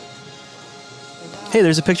secrets. Hey,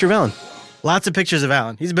 there's a picture of Alan. Lots of pictures of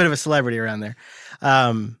Alan. He's a bit of a celebrity around there.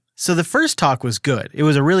 So the first talk was good. It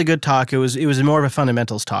was a really good talk. It was more of a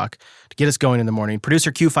fundamentals talk to get us going in the morning.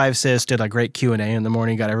 Producer Q5Sys did a great Q&A in the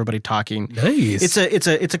morning, got everybody talking. Nice.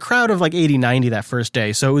 It's a crowd of like 80, 90 that first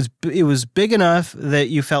day. So it was big enough that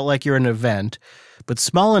you felt like you're in an event, but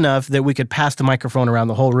small enough that we could pass the microphone around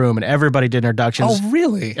the whole room and everybody did introductions. Oh,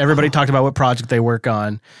 really? Everybody talked about what project they work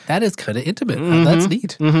on. That is kind of intimate. That's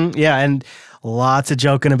neat. Mm-hmm. Yeah, and lots of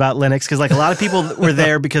joking about Linux, because like a lot of people were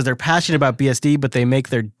there because they're passionate about BSD, but they make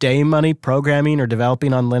their day money programming or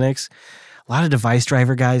developing on Linux. A lot of device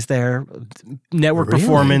driver guys there. Network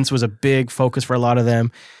performance was a big focus for a lot of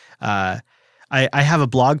them. I have a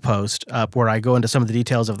blog post up where I go into some of the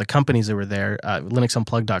details of the companies that were there,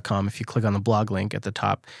 linuxunplugged.com, if you click on the blog link at the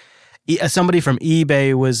top. Somebody from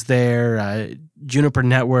eBay was there, Juniper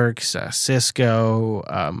Networks, Cisco,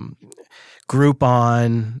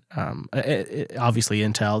 Groupon, obviously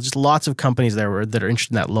Intel, just lots of companies there that are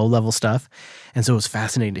interested in that low-level stuff. And so it was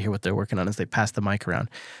fascinating to hear what they're working on as they pass the mic around.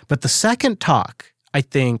 But the second talk, I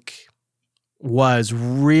think, was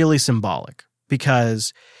really symbolic,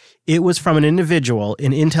 because it was from an individual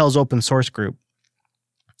in Intel's open source group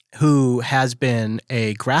who has been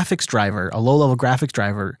a graphics driver, a low-level graphics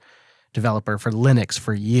driver developer for Linux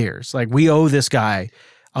for years. Like, we owe this guy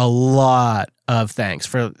a lot of thanks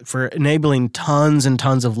for enabling tons and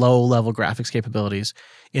tons of low-level graphics capabilities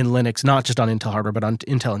in Linux, not just on Intel hardware, but on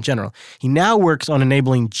Intel in general. He now works on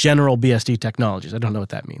enabling general BSD technologies. I don't know what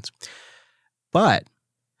that means. But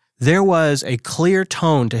there was a clear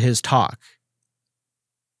tone to his talk.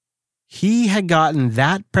 He had gotten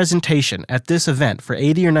that presentation at this event for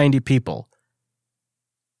 80 or 90 people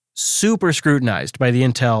super scrutinized by the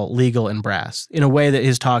Intel legal and brass in a way that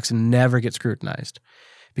his talks never get scrutinized,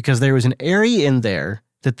 because there was an area in there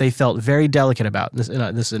that they felt very delicate about. This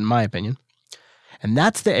is in my opinion. And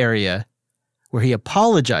that's the area where he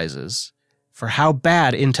apologizes for how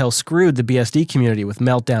bad Intel screwed the BSD community with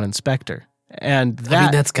Meltdown and Spectre. And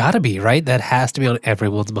that's got to be, right? That has to be on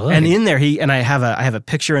everyone's mind. And in there, I have a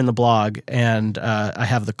picture in the blog, and I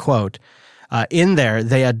have the quote. In there,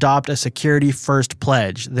 they adopt a security first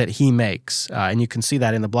pledge that he makes, and you can see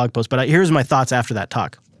that in the blog post. But here's my thoughts after that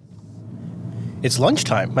talk. It's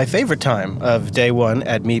lunchtime, my favorite time of day one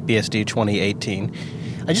at Meet BSD 2018.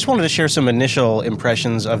 I just wanted to share some initial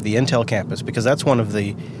impressions of the Intel campus, because that's one of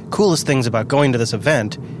the coolest things about going to this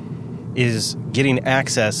event is getting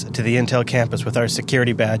access to the Intel campus with our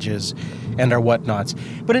security badges and our whatnots.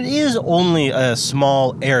 But it is only a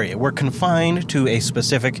small area. We're confined to a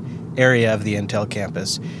specific area of the Intel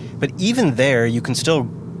campus. But even there, you can still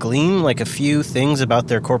glean like a few things about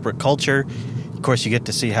their corporate culture. Of course, you get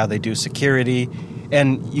to see how they do security,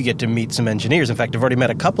 and you get to meet some engineers. In fact, I've already met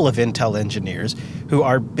a couple of Intel engineers who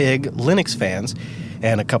are big Linux fans,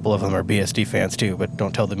 and a couple of them are BSD fans too, but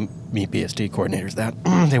don't tell the Meet BSD coordinators that.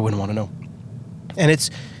 They wouldn't want to know. And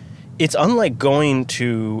it's unlike going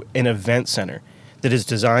to an event center that is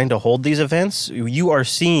designed to hold these events. You are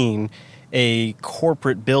seeing a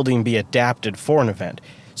corporate building be adapted for an event.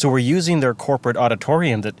 So we're using their corporate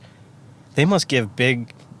auditorium that they must give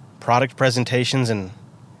big product presentations and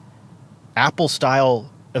Apple-style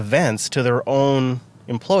events to their own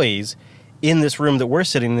employees in this room that we're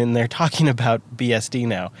sitting in. They're talking about BSD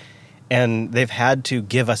now. And they've had to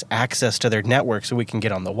give us access to their network so we can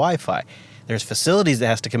get on the Wi-Fi. There's facilities that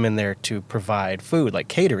has to come in there to provide food, like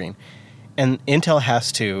catering. And Intel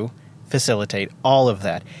has to facilitate all of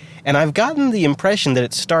that. And I've gotten the impression that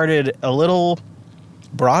it started a little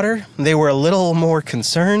broader. They were a little more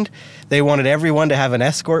concerned. They wanted everyone to have an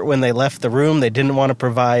escort when they left the room. They didn't want to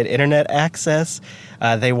provide internet access.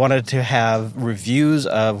 They wanted to have reviews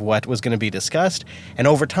of what was going to be discussed. And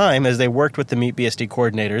over time, as they worked with the Meet BSD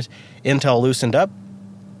coordinators, Intel loosened up.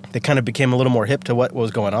 They kind of became a little more hip to what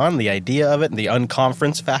was going on, the idea of it, and the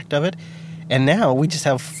unconference fact of it. And now we just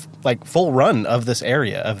have like full run of this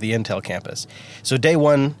area of the Intel campus. So day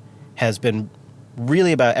one has been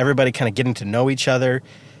really about everybody kind of getting to know each other.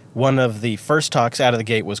 One of the first talks out of the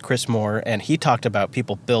gate was Chris Moore, and he talked about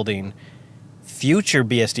people building future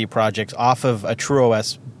BSD projects off of a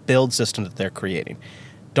TrueOS build system that they're creating.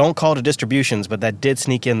 Don't call it distributions, but that did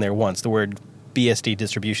sneak in there once. The word BSD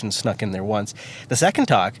distribution snuck in there once. The second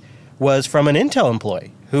talk was from an Intel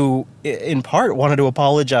employee who, in part, wanted to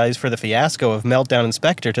apologize for the fiasco of Meltdown and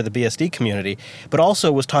Spectre to the BSD community, but also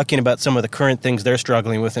was talking about some of the current things they're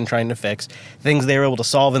struggling with and trying to fix, things they were able to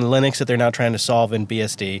solve in Linux that they're now trying to solve in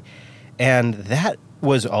BSD. And that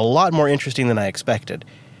was a lot more interesting than I expected,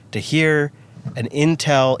 to hear an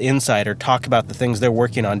Intel insider talk about the things they're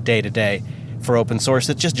working on day to day for open source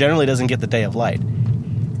that just generally doesn't get the day of light.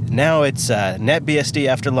 Now it's NetBSD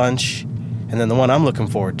after lunch, and then the one I'm looking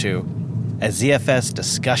forward to, a ZFS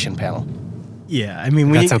discussion panel. Yeah, I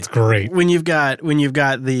mean, that sounds great. When you've got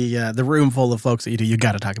the room full of folks that you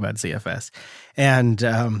got to talk about ZFS, and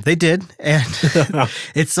they did, and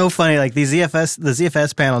it's so funny. Like the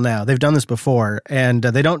ZFS panel now, they've done this before, and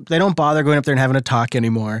they don't bother going up there and having a talk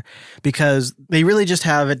anymore, because they really just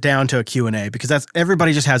have it down to a Q&A, because that's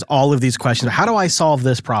everybody just has all of these questions. How do I solve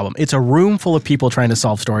this problem? It's a room full of people trying to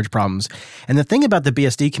solve storage problems, and the thing about the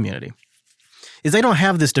BSD community is they don't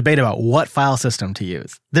have this debate about what file system to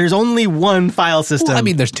use. There's only one file system. Well, I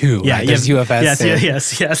mean, there's two. Yeah, right? There's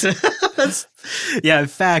UFS. Yes. Yeah, in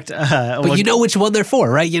fact... but you know which one they're for,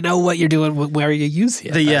 right? You know what you're doing, where you use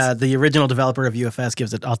UFS. The original developer of UFS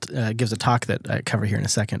gives a talk that I cover here in a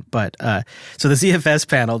second. But so the ZFS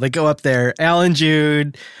panel, they go up there. Alan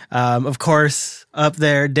Jude, of course, up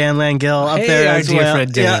there. Dan Langill up there as our dear well.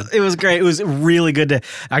 friend Dan. Yeah, it was great. It was really good.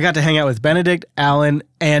 I got to hang out with Benedict, Alan,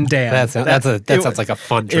 and Dan. That sounds like a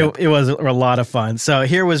fun trip. It was a lot of fun. So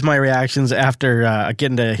here was my reactions after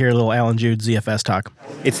getting to hear a little Alan Jude ZFS talk.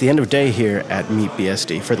 It's the end of day here at Meet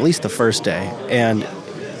BSD for at least the first day, and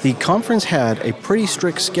the conference had a pretty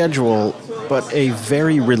strict schedule, but a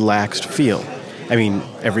very relaxed feel. I mean,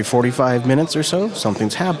 every 45 minutes or so,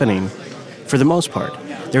 something's happening for the most part.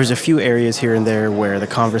 There was a few areas here and there where the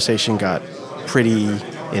conversation got pretty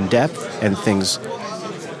in-depth and things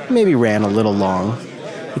maybe ran a little long.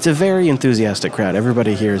 It's a very enthusiastic crowd.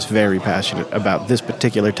 Everybody here is very passionate about this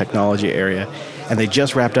particular technology area. And they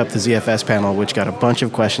just wrapped up the ZFS panel, which got a bunch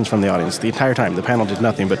of questions from the audience. The entire time, the panel did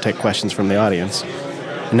nothing but take questions from the audience.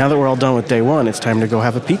 And now that we're all done with day one, it's time to go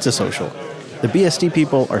have a pizza social. The BSD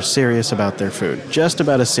people are serious about their food, just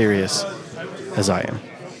about as serious as I am.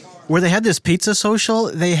 Where they had this pizza social,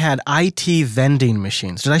 they had IT vending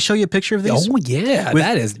machines. Did I show you a picture of these? Oh, yeah.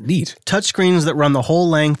 That is neat. Touchscreens that run the whole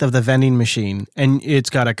length of the vending machine, and it's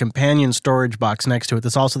got a companion storage box next to it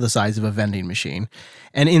that's also the size of a vending machine.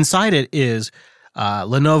 And inside it is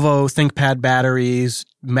Lenovo ThinkPad batteries,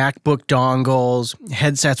 MacBook dongles,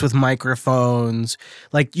 headsets with microphones,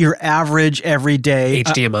 like your average everyday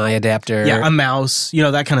HDMI adapter. Yeah, a mouse,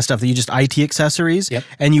 that kind of stuff that you just IT accessories. Yep.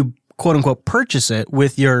 And you quote unquote purchase it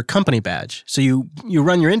with your company badge. So you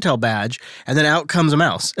run your Intel badge and then out comes a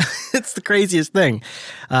mouse. It's the craziest thing.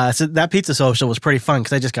 So that pizza social was pretty fun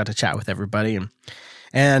because I just got to chat with everybody.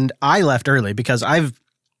 And I left early because I've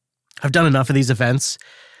done enough of these events.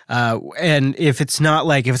 And if it's not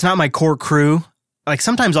my core crew, like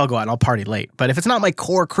sometimes I'll go out and I'll party late, but if it's not my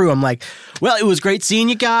core crew, I'm like, well, it was great seeing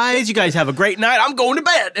you guys. You guys have a great night. I'm going to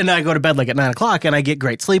bed. And I go to bed like at 9:00 and I get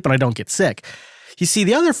great sleep and I don't get sick. You see,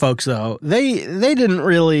 the other folks though, they didn't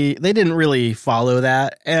really follow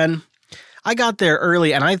that. And I got there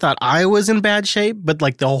early and I thought I was in bad shape, but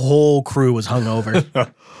like the whole crew was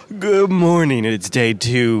hungover. Good morning. It's day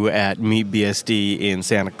 2 at Meet BSD in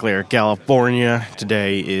Santa Clara, California.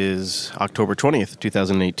 Today is October 20th,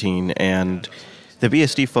 2018, and the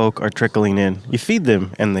BSD folk are trickling in. You feed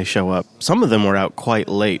them and they show up. Some of them were out quite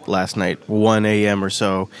late last night, 1 a.m. or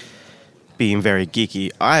so, being very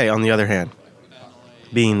geeky. I, on the other hand,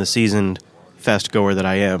 being the seasoned fest goer that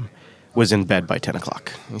I am, was in bed by 10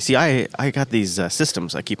 o'clock. You see, I got these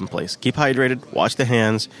systems I keep in place. Keep hydrated, wash the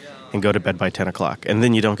hands, and go to bed by 10 o'clock. And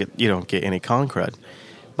then you don't get any con crud.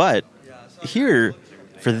 But here,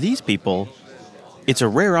 for these people, it's a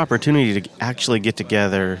rare opportunity to actually get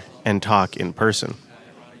together and talk in person.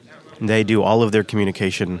 They do all of their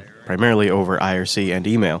communication primarily over IRC and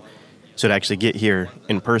email. So to actually get here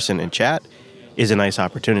in person and chat is a nice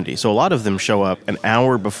opportunity. So a lot of them show up an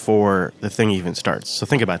hour before the thing even starts. So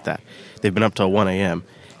think about that. They've been up till 1 a.m.,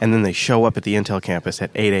 and then they show up at the Intel campus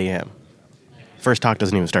at 8 a.m. First talk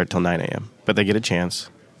doesn't even start till 9 a.m., but they get a chance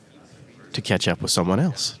to catch up with someone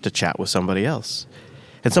else, to chat with somebody else.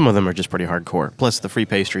 And some of them are just pretty hardcore. Plus the free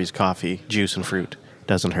pastries, coffee, juice, and fruit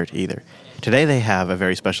doesn't hurt either. Today they have a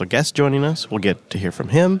very special guest joining us. We'll get to hear from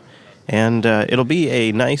him, and it'll be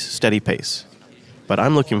a nice, steady pace. But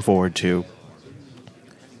I'm looking forward to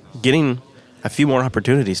getting a few more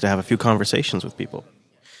opportunities to have a few conversations with people.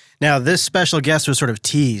 Now, this special guest was sort of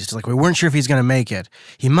teased. Like, we weren't sure if he's going to make it.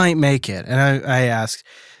 He might make it. And I asked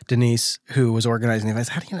Denise, who was organizing the event,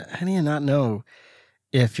 how do you not know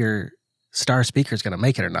if your star speaker is going to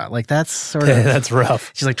make it or not? Like, that's sort of... That's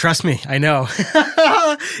rough. She's like, trust me, I know.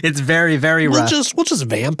 It's very, very rough. We'll just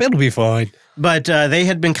vamp. It'll be fine. But they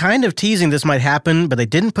had been kind of teasing this might happen, but they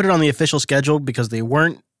didn't put it on the official schedule because they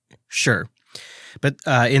weren't sure. But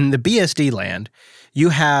in the BSD land, you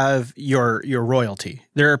have your royalty.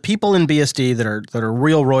 There are people in BSD that are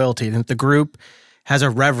real royalty that the group has a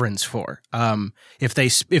reverence for. If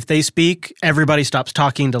they speak, everybody stops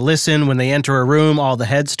talking to listen. When they enter a room, all the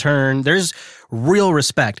heads turn. There's real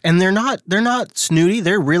respect, and they're not snooty.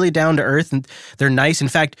 They're really down to earth, and they're nice. In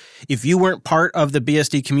fact, if you weren't part of the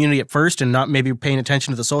BSD community at first and not maybe paying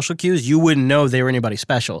attention to the social cues, you wouldn't know they were anybody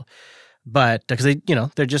special. But because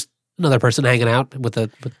they're just another person hanging out with the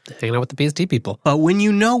BSD people. But when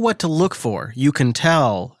you know what to look for, you can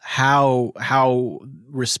tell how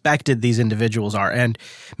respected these individuals are. And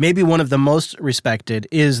maybe one of the most respected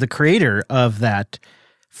is the creator of that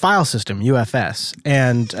file system, UFS.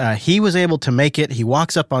 And he was able to make it. He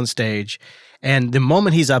walks up on stage, and the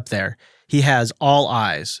moment he's up there, he has all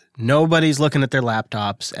eyes. Nobody's looking at their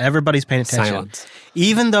laptops. Everybody's paying attention. Silence.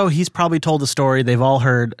 Even though he's probably told a story they've all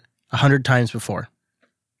heard 100 times before.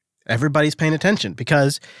 Everybody's paying attention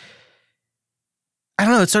because, I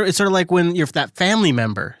don't know, it's sort of like when you're that family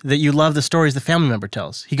member that you love the stories the family member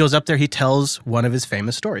tells. He goes up there, he tells one of his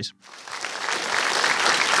famous stories.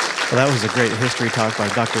 Well, that was a great history talk by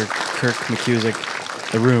Dr. Kirk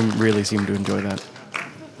McCusick. The room really seemed to enjoy that.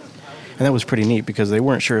 And that was pretty neat because they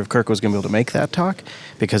weren't sure if Kirk was going to be able to make that talk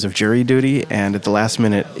because of jury duty, and at the last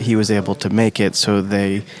minute, he was able to make it, so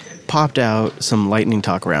they popped out some lightning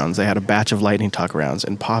talk rounds. They had a batch of lightning talk rounds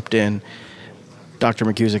and popped in Dr.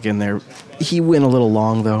 McCusick in there. He went a little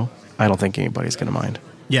long, though. I don't think anybody's going to mind.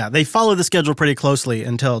 Yeah, they follow the schedule pretty closely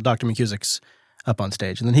until Dr. McCusick's up on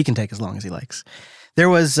stage, and then he can take as long as he likes.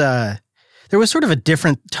 There's there was sort of a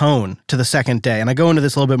different tone to the second day. And I go into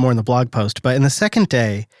this a little bit more in the blog post, but in the second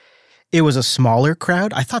day, it was a smaller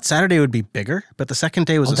crowd. I thought Saturday would be bigger, but the second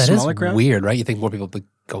day was a smaller crowd. That is weird, right? You think more people would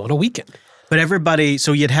go on a weekend. But everybody,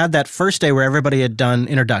 so you'd had that first day where everybody had done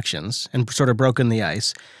introductions and sort of broken the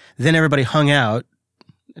ice. Then everybody hung out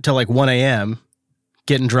until like 1 a.m.,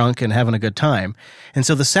 getting drunk and having a good time. And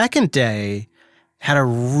so the second day had a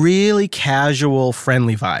really casual,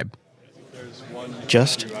 friendly vibe.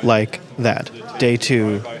 Just like that, day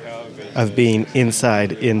 2 of being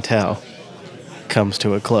inside Intel comes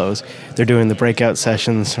to a close. They're doing the breakout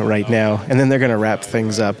sessions right now, and then they're going to wrap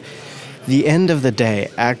things up. The end of the day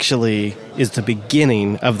actually is the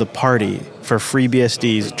beginning of the party for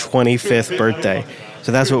FreeBSD's 25th birthday.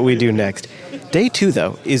 So that's what we do next. Day 2,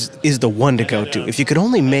 though, is the one to go to. If you could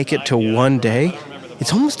only make it to one day,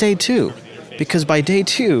 it's almost day 2. Because by day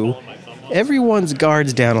 2, everyone's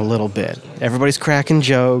guard's down a little bit. Everybody's cracking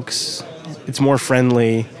jokes. It's more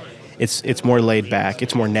friendly. It's more laid back.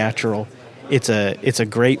 It's more natural. It's a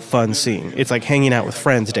great fun scene. It's like hanging out with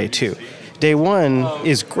friends day 2. Day 1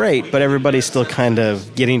 is great, but everybody's still kind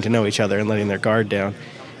of getting to know each other and letting their guard down.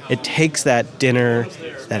 It takes that dinner,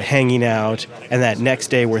 that hanging out, and that next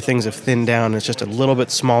day where things have thinned down and it's just a little bit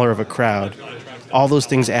smaller of a crowd. All those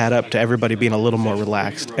things add up to everybody being a little more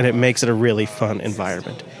relaxed, and it makes it a really fun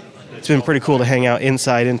environment. It's been pretty cool to hang out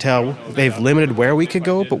inside Intel. They've limited where we could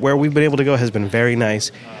go, but where we've been able to go has been very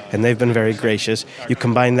nice, and they've been very gracious. You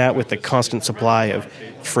combine that with the constant supply of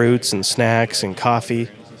fruits and snacks and coffee.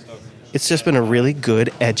 It's just been a really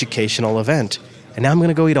good educational event. And now I'm going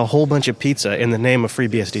to go eat a whole bunch of pizza in the name of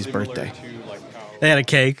FreeBSD's birthday. They had a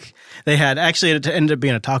cake. They had, actually, it ended up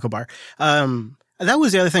being a taco bar. That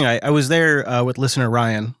was the other thing. I was there with listener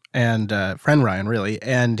Ryan and friend Ryan, really,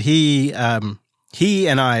 and he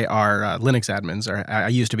and I are Linux admins, or I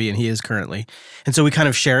used to be, and he is currently. And so we kind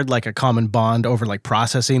of shared like a common bond over like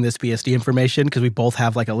processing this BSD information because we both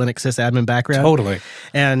have like a Linux sysadmin background. Totally.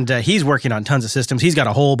 And he's working on tons of systems. He's got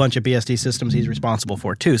a whole bunch of BSD systems he's responsible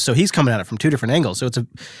for too. So he's coming at it from 2 different angles. So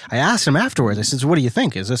I asked him afterwards, I said, so what do you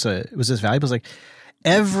think? Was this valuable? He's like,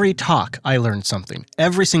 every talk I learned something,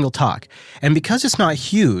 every single talk. And because it's not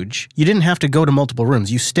huge, you didn't have to go to multiple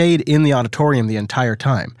rooms. You stayed in the auditorium the entire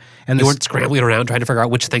time. And you weren't scrambling around trying to figure out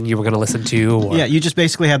which thing you were going to listen to. Or... Yeah, you just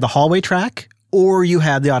basically had the hallway track or you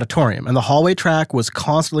had the auditorium. And the hallway track was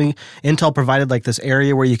constantly, Intel provided like this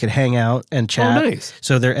area where you could hang out and chat. Oh, nice.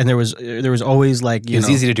 So there was always like, it was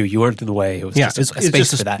easy to do. You weren't in the way. It was just a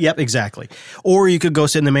space for that. Yep, exactly. Or you could go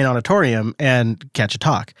sit in the main auditorium and catch a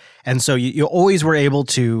talk. And so you always were able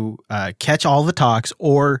to catch all the talks,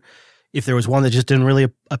 or if there was one that just didn't really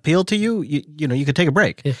appeal to you, you could take a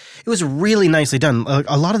break. Yeah. It was really nicely done.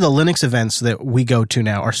 A lot of the Linux events that we go to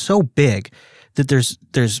now are so big that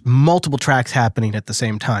there's multiple tracks happening at the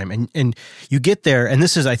same time. And you get there, and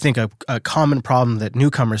this is, I think, a common problem that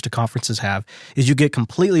newcomers to conferences have, is you get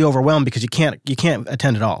completely overwhelmed because you can't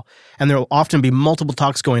attend it all. And there will often be multiple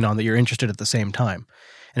talks going on that you're interested at the same time.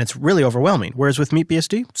 And it's really overwhelming. Whereas with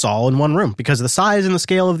MeetBSD, it's all in one room because of the size and the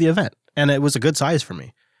scale of the event. And it was a good size for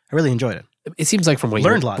me. I really enjoyed it. It seems like from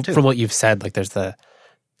what you've said, like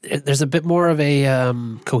there's a bit more of a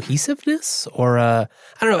cohesiveness, or I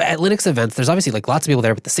don't know. At Linux events, there's obviously like lots of people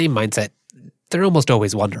there with the same mindset. They're almost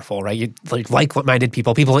always wonderful, right? You like-minded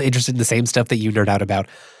people interested in the same stuff that you nerd out about.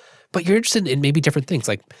 But you're interested in maybe different things.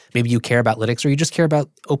 Like maybe you care about Linux, or you just care about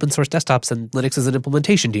open source desktops and Linux as an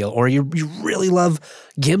implementation deal, or you really love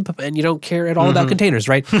GIMP and you don't care at all about containers,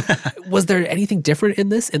 right? Was there anything different in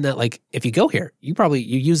this? In that, like, if you go here, you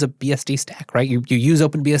use a BSD stack, right? You use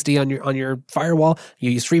OpenBSD on your firewall.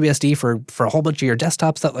 You use FreeBSD for a whole bunch of your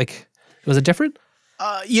desktops. That, like, was it different?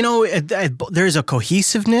 There's a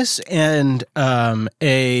cohesiveness and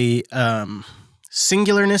a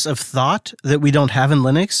singularness of thought that we don't have in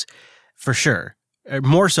Linux, for sure.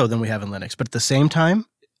 More so than we have in Linux. But at the same time,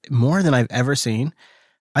 more than I've ever seen,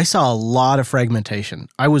 I saw a lot of fragmentation.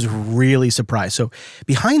 I was really surprised. So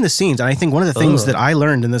behind the scenes, and I think one of the things that I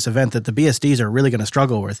learned in this event that the BSDs are really going to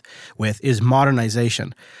struggle with is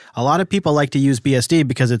modernization. A lot of people like to use BSD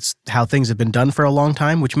because it's how things have been done for a long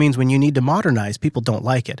time, which means when you need to modernize, people don't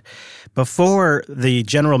like it. Before the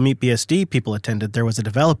general MeetBSD people attended, there was a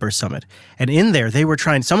developer summit. And in there,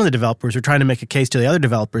 some of the developers were trying to make a case to the other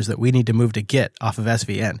developers that we need to move to Git off of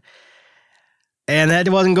SVN. And that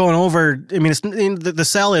wasn't going over. I mean, the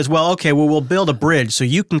sell is, we'll build a bridge so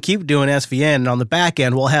you can keep doing SVN, and on the back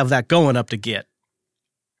end, we'll have that going up to Git.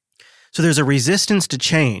 So there's a resistance to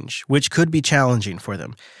change, which could be challenging for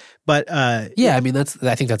them. But yeah, I mean I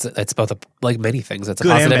think that's both like many things. It's a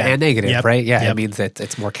Good and positive bad. and negative, Yep. right? Yeah, Yep. it means that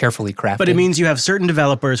it's more carefully crafted. But it means you have certain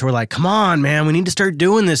developers who are like, come on, man, we need to start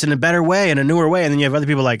doing this in a better way, in a newer way. And then you have other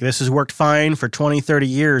people like, this has worked fine for 20, 30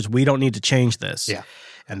 years. We don't need to change this. Yeah.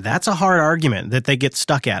 And that's a hard argument that they get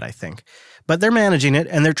stuck at, I think. But they're managing it,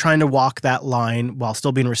 and they're trying to walk that line while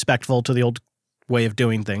still being respectful to the old way of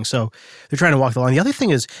doing things. So they're trying to walk the line. The other thing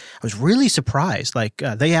is, I was really surprised. Like,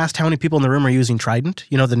 they asked how many people in the room are using Trident,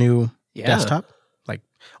 the new desktop. Like,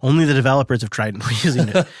 only the developers of Trident were using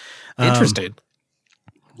it. Interesting.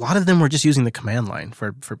 A lot of them were just using the command line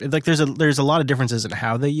for like there's a lot of differences in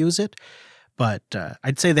how they use it, but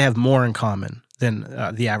I'd say they have more in common than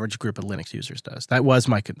the average group of Linux users does. That was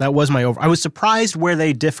my I was surprised where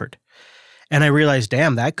they differed, and I realized,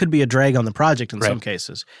 damn, that could be a drag on the project in some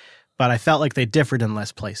cases. But I felt like they differed in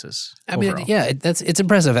less places. I mean, yeah, it's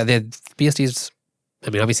impressive. The BSDs. I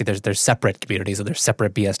mean, obviously there's separate communities and there's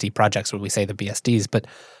separate BSD projects when we say the BSDs, but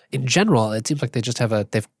in general, it seems like they just have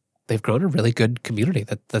they've grown a really good community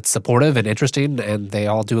that's supportive and interesting, and they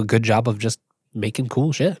all do a good job of just making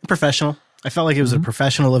cool shit. Professional. I felt like it was a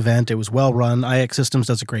professional event. It was well run. IX Systems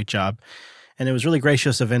does a great job, and it was really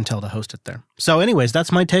gracious of Intel to host it there. So anyways,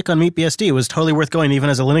 that's my take on MeetBSD. It was totally worth going even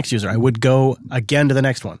as a Linux user. I would go again to the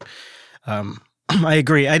next one. I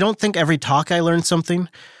agree. I don't think every talk I learned something,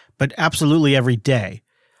 but absolutely every day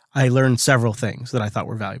I learned several things that I thought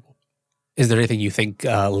were valuable. Is there anything you think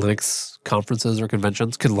Linux conferences or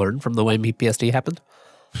conventions could learn from the way MeetBSD happened?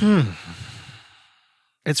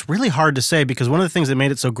 It's really hard to say because one of the things that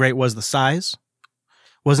made it so great was the size.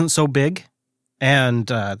 Wasn't so big. And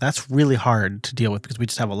that's really hard to deal with because we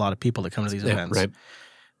just have a lot of people that come to these events. Right.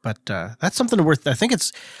 But that's something worth,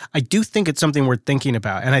 I do think it's something worth thinking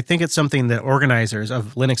about. And I think it's something that organizers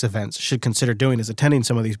of Linux events should consider doing is attending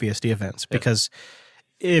some of these BSD events because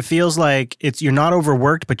it feels like you're not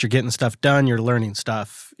overworked, but you're getting stuff done. You're learning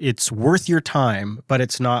stuff. It's worth your time, but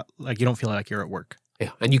it's not like you don't feel like you're at work. Yeah,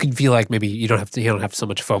 and you can feel like maybe you don't have so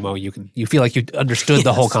much FOMO. You feel like you understood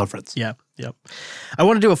the whole conference. Yeah, yep. I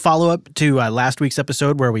want to do a follow-up to last week's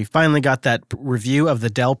episode where we finally got that review of the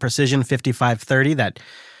Dell Precision 5530, that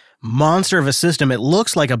monster of a system. It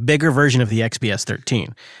looks like a bigger version of the XPS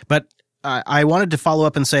 13. But I wanted to follow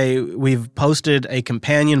up and say we've posted a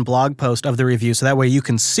companion blog post of the review so that way you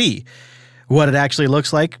can see what it actually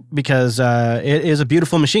looks like because it is a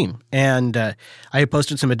beautiful machine. And I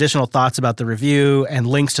posted some additional thoughts about the review and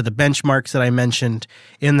links to the benchmarks that I mentioned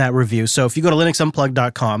in that review. So if you go to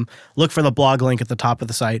linuxunplugged.com, look for the blog link at the top of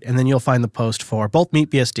the site, and then you'll find the post for both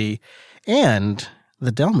MeetBSD and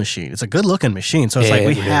the Dell machine. It's a good-looking machine, so it's like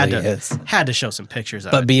we had to show some pictures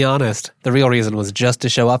of it. But be honest, the real reason was just to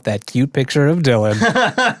show up that cute picture of Dylan.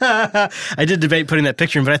 I did debate putting that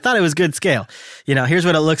picture in, but I thought it was good scale. Here's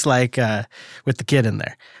what it looks like with the kid in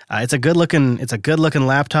there. It's a good-looking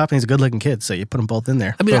laptop, and he's a good-looking kid, so you put them both in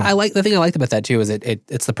there. I mean, Boom. the thing I liked about that too is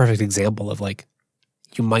it's the perfect example of like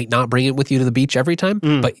you might not bring it with you to the beach every time,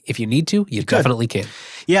 but if you need to, you definitely can.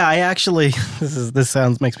 Yeah, I actually this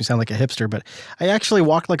makes me sound like a hipster, but I actually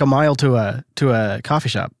walked like a mile to a coffee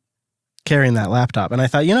shop carrying that laptop, and I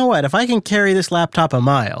thought, you know what? If I can carry this laptop a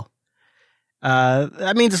mile,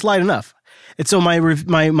 that means it's light enough. And so my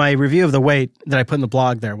review of the weight that I put in the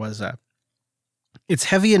blog there was it's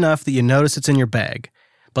heavy enough that you notice it's in your bag,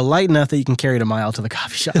 but light enough that you can carry it a mile to the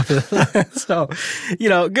coffee shop. So,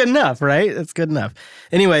 good enough, right? It's good enough.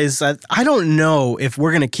 Anyways, I don't know if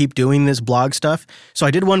we're going to keep doing this blog stuff. So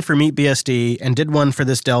I did one for MeetBSD and did one for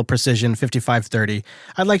this Dell Precision 5530.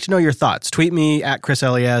 I'd like to know your thoughts. Tweet me at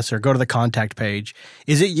ChrisLES or go to the contact page.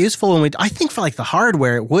 Is it useful when I think for like the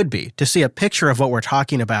hardware, it would be to see a picture of what we're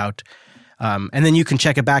talking about. And then you can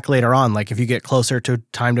check it back later on. Like if you get closer to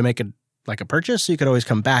time to make a purchase, you could always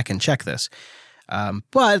come back and check this.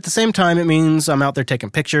 But at the same time, it means I'm out there taking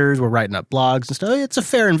pictures, we're writing up blogs and stuff. It's a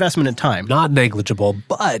fair investment in time. Not negligible,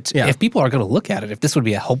 but if people are going to look at it, if this would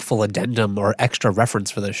be a helpful addendum or extra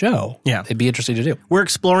reference for the show, it'd be interesting to do. We're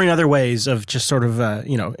exploring other ways of just sort of,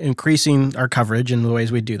 increasing our coverage and the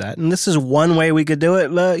ways we do that. And this is one way we could do it.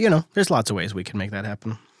 There's lots of ways we can make that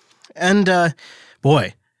happen. And,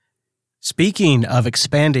 boy, speaking of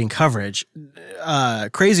expanding coverage,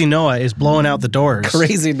 Crazy Noah is blowing out the doors.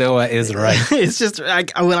 Crazy Noah is right. It's just,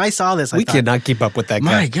 when I saw this, I thought, cannot keep up with that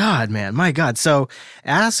guy. My God, man. My God. So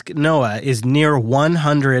Ask Noah is near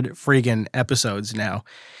 100 friggin' episodes now.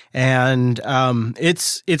 And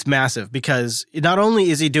it's massive because not only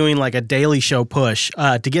is he doing like a daily show push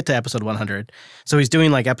to get to episode 100, so he's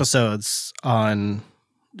doing like episodes on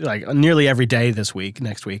like nearly every day next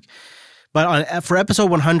week. But for episode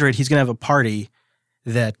 100, he's going to have a party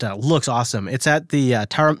that looks awesome. It's at the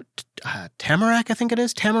Tamarack, I think it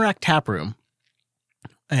is, Tamarack Tap Room.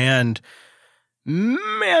 And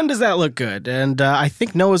man, does that look good. And I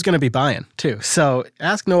think Noah's going to be buying too. So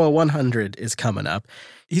Ask Noah 100 is coming up.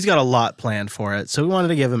 He's got a lot planned for it. So we wanted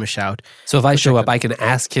to give him a shout. So if I show up, I can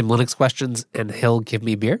ask him Linux questions and he'll give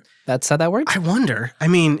me beer? That's how that works? I wonder. I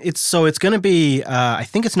mean, it's going to be, I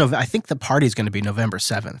think the party's going to be November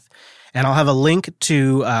 7th. And I'll have a link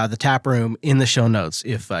to the tap room in the show notes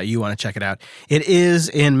if you want to check it out. It is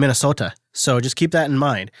in Minnesota. So just keep that in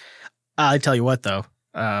mind. I tell you what, though.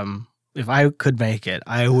 If I could make it,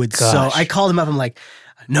 I would. Gosh. So I called him up. I'm like,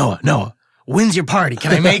 Noah, when's your party?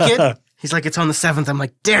 Can I make it? He's like, it's on the 7th. I'm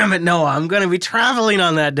like, damn it, Noah, I'm going to be traveling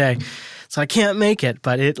on that day. So I can't make it,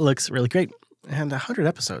 but it looks really great. And 100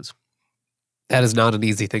 episodes. That is not an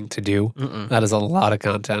easy thing to do. That is a lot of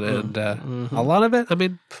content and a lot of it. I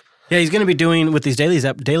mean, yeah, he's going to be doing, with these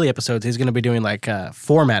daily episodes, he's going to be doing like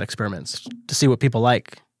format experiments to see what people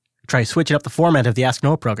like. Try switching up the format of the Ask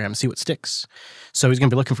Noah program and see what sticks. So he's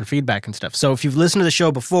going to be looking for feedback and stuff. So if you've listened to the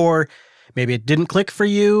show before, maybe it didn't click for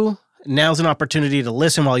you, now's an opportunity to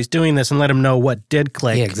listen while he's doing this and let him know what did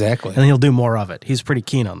click. Yeah, exactly. And he'll do more of it. He's pretty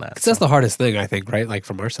keen on that. Because that's the hardest thing, I think, right? Like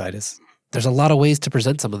from our side is there's a lot of ways to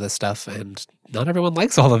present some of this stuff and not everyone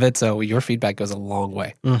likes all of it. So your feedback goes a long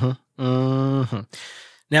way.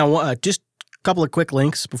 Now, just a couple of quick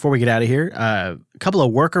links before we get out of here. A couple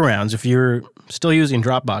of workarounds if you're still using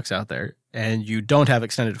Dropbox out there and you don't have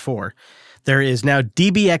Extended 4. There is now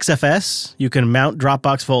DBXFS. You can mount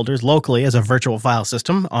Dropbox folders locally as a virtual file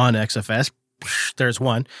system on XFS. There's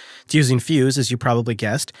one. It's using Fuse, as you probably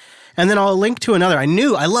guessed. And then I'll link to another. I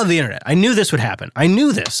love the internet. I knew this would happen. I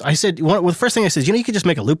knew this. I said, the first thing I said, you could just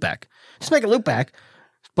make a loopback. Just make a loopback.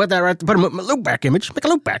 Put a loopback image, make a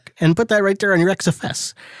loopback, and put that right there on your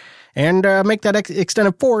XFS. And make that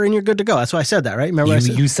Extended 4 and you're good to go. That's why I said that, right? Remember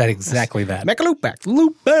you said exactly that. Make a loopback.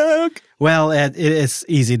 Loopback. Well, it's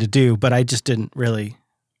easy to do, but I just didn't really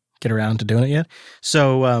get around to doing it yet.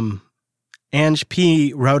 So Ange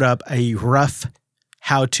P wrote up a rough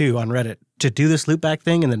how-to on Reddit to do this loopback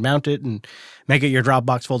thing and then mount it and make it your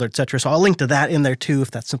Dropbox folder, etc. So I'll link to that in there too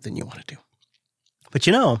if that's something you want to do. But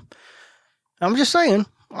I'm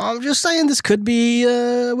just saying this could be,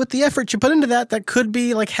 with the effort you put into that could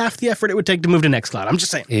be like half the effort it would take to move to Nextcloud. I'm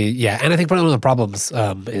just saying. Yeah, and I think one of the problems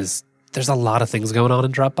is there's a lot of things going on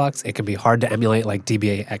in Dropbox. It can be hard to emulate like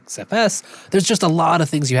DBXFS. There's just a lot of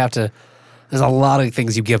things there's a lot of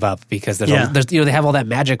things you give up because they have all that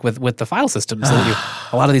magic with the file system. So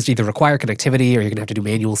a lot of these either require connectivity or you're going to have to do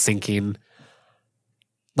manual syncing.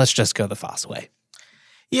 Let's just go the FOSS way.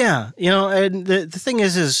 Yeah, and the thing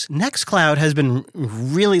is Nextcloud has been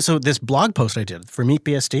really, so this blog post I did for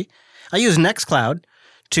MeetBSD, I use Nextcloud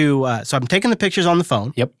so I'm taking the pictures on the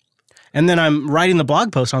phone. Yep. And then I'm writing the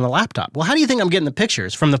blog post on the laptop. Well, how do you think I'm getting the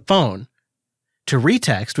pictures from the phone to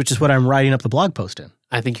retext, which is what I'm writing up the blog post in?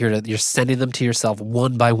 I think you're sending them to yourself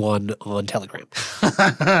one by one on Telegram.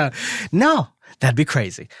 No. That'd be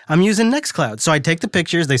crazy. I'm using Nextcloud. So I take the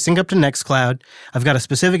pictures, they sync up to Nextcloud. I've got a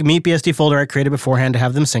specific MeetBSD folder I created beforehand to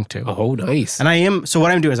have them sync to. Oh, nice. And so what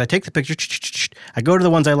I'm doing is I take the picture, I go to the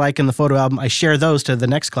ones I like in the photo album, I share those to the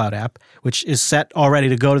Nextcloud app, which is set already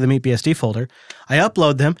to go to the MeetBSD folder. I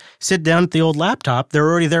upload them, sit down at the old laptop. They're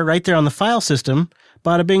already there right there on the file system.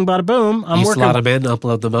 Bada bing, bada boom. You slot them in,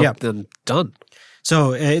 upload them up, then done.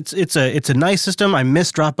 So it's a nice system. I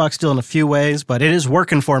miss Dropbox still in a few ways, but it is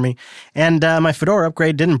working for me. And my Fedora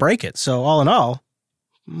upgrade didn't break it. So all in all,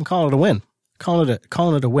 I'm calling it a win. Calling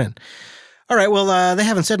it a win. All right, well, they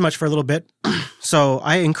haven't said much for a little bit. So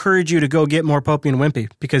I encourage you to go get more Popey and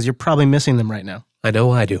Wimpy because you're probably missing them right now. I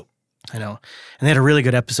know I do. I know. And they had a really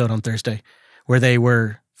good episode on Thursday where they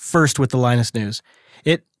were first with the Linus news.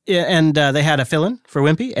 And they had a fill-in for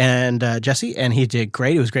Wimpy and Jesse, and he did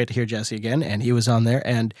great. It was great to hear Jesse again, and he was on there.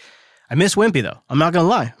 And I miss Wimpy, though. I'm not going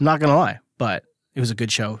to lie. But it was a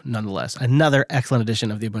good show nonetheless. Another excellent edition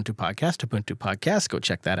of the Ubuntu Podcast. Go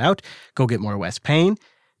check that out. Go get more Wes Payne,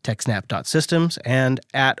 techsnap.systems, and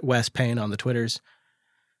at Wes Payne on the Twitters.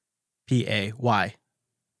 P-A-Y.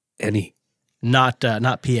 N-E. Not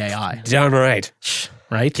P-A-I. Damn right.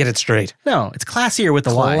 Right? Get it straight. No, it's classier with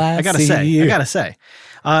the Y. I gotta say.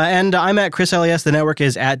 And I'm at Chris LES. The network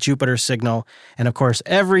is at Jupiter Signal. And of course,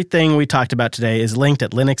 everything we talked about today is linked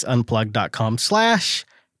at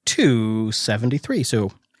linuxunplugged.com/273.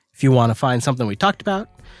 So if you want to find something we talked about,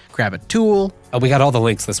 grab a tool. We got all the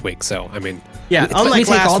links this week. So, yeah, we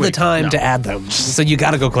take all the time to add them. So you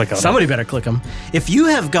got to go click on them. Somebody better click them. If you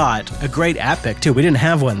have got a great app pick too, we didn't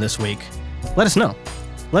have one this week, let us know.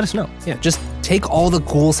 let us know. Yeah, just take all the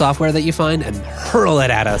cool software that you find and hurl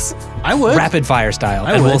it at us. I would. Rapid fire style,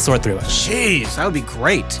 I and would. we'll sort through it. Jeez, that would be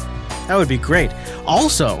great. That would be great.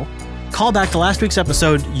 Also, call back to last week's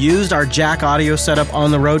episode, used our Jack audio setup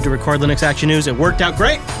on the road to record Linux Action News. It worked out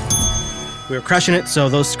great. We were crushing it, so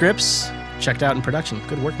those scripts checked out in production.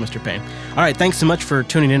 Good work, Mr. Payne. All right, thanks so much for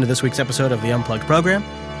tuning into this week's episode of the Unplugged program,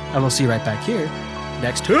 and we'll see you right back here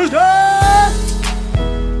next Tuesday!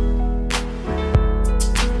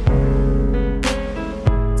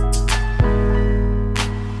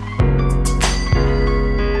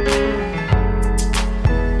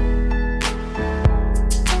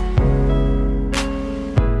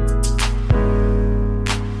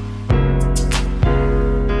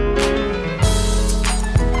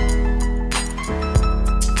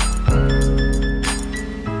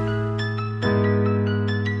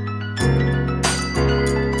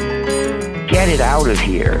 Get it out of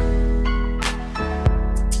here.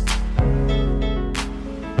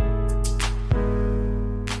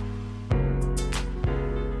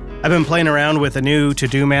 I've been playing around with a new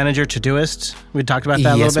to-do manager, Todoist. We talked about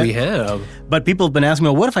that a little bit. Yes, we have. But people have been asking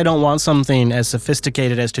me, well, what if I don't want something as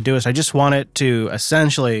sophisticated as Todoist? I just want it to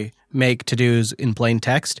essentially make to-dos in plain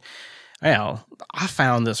text. Well, I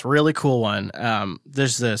found this really cool one.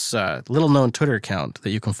 There's this little-known Twitter account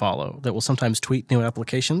that you can follow that will sometimes tweet new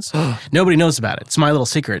applications. Nobody knows about it. It's my little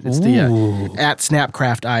secret. It's the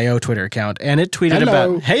 @SnapCraftIO Twitter account, and it tweeted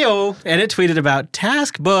about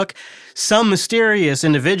Taskbook. Some mysterious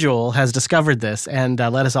individual has discovered this and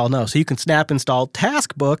let us all know. So you can snap install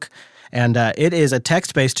Taskbook. And it is a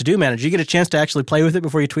text-based to-do manager. You get a chance to actually play with it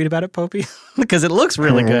before you tweet about it, Popey? Because it looks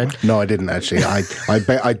really good. No, I didn't actually. I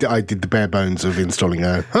did the bare bones of installing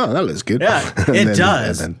that looks good. Yeah, it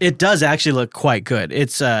does. It does actually look quite good.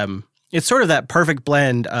 It's sort of that perfect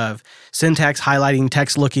blend of syntax highlighting,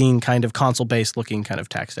 text looking, kind of console-based looking kind of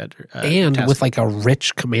text editor. And with like a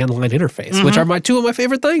rich command line interface, which are two of my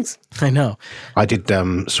favorite things. I know. I did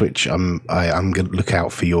switch. I'm going to look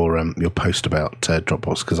out for your post about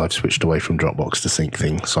Dropbox because I've switched away from Dropbox to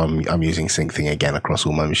SyncThing. So I'm using SyncThing again across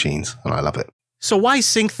all my machines, and I love it. So why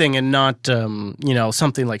SyncThing and not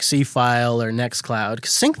something like Cfile or Nextcloud?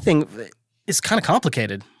 Because SyncThing is kind of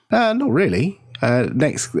complicated. Not really.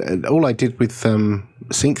 All I did with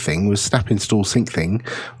SyncThing was snap install SyncThing,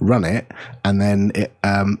 run it, and then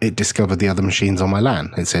it discovered the other machines on my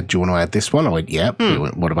LAN. It said, "Do you want to add this one?" I went, "Yep." It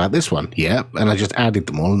went, "What about this one?" "Yep." And I just added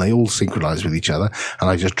them all, and they all synchronized with each other. And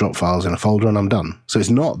I just drop files in a folder, and I'm done. So it's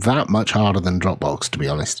not that much harder than Dropbox, to be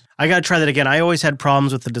honest. I got to try that again. I always had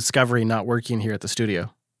problems with the Discovery not working here at the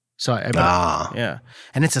studio. So yeah,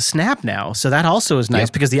 and it's a snap now, so that also is nice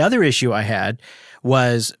because the other issue I had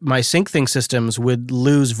was my SyncThing systems would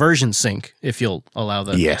lose version sync, if you'll allow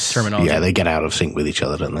the terminology. Yeah, they get out of sync with each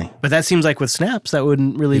other, don't they? But that seems like with snaps, that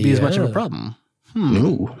wouldn't really be as much of a problem.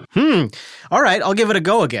 All right, I'll give it a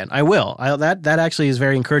go again. I will. That actually is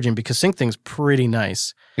very encouraging because SyncThing's pretty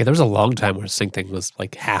nice. Yeah, there was a long time where SyncThing was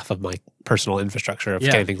like half of my personal infrastructure of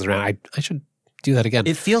getting things around. I should do that again.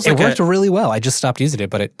 It feels like it worked really well. I just stopped using it,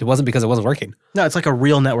 but it wasn't because it wasn't working. No, it's like a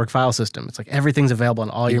real network file system. It's like everything's available on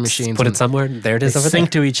all your machines. Put it somewhere, there it is over there. Sync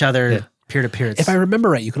to each other, peer to peer. If I remember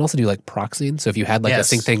right, you can also do like proxying. So if you had like a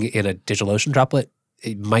SyncThing in a DigitalOcean droplet,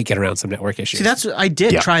 it might get around some network issues. See, I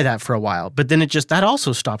did try that for a while, but then that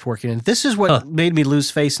also stopped working. And this is what made me lose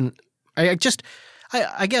faith. And I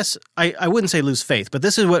guess I wouldn't say lose faith, but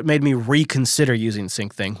this is what made me reconsider using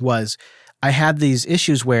SyncThing was I had these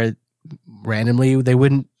issues where randomly they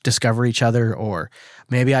wouldn't discover each other, or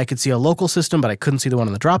maybe I could see a local system, but I couldn't see the one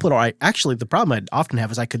on the droplet. Or the problem I'd often have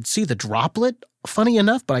is I could see the droplet, funny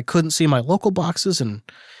enough, but I couldn't see my local boxes. And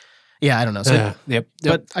I don't know. So,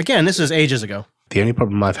 But again, this is ages ago. The only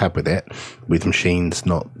problem I've had with machines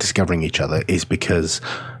not discovering each other is because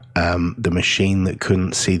the machine that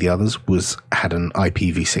couldn't see the others had an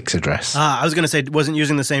IPv6 address. I was going to say it wasn't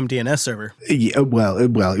using the same DNS server. Yeah, well,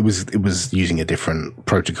 it was using a different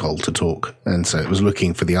protocol to talk, and so it was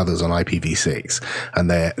looking for the others on IPv6. And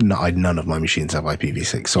none of my machines have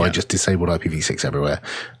IPv6, so I just disabled IPv6 everywhere,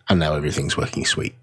 and now everything's working sweet.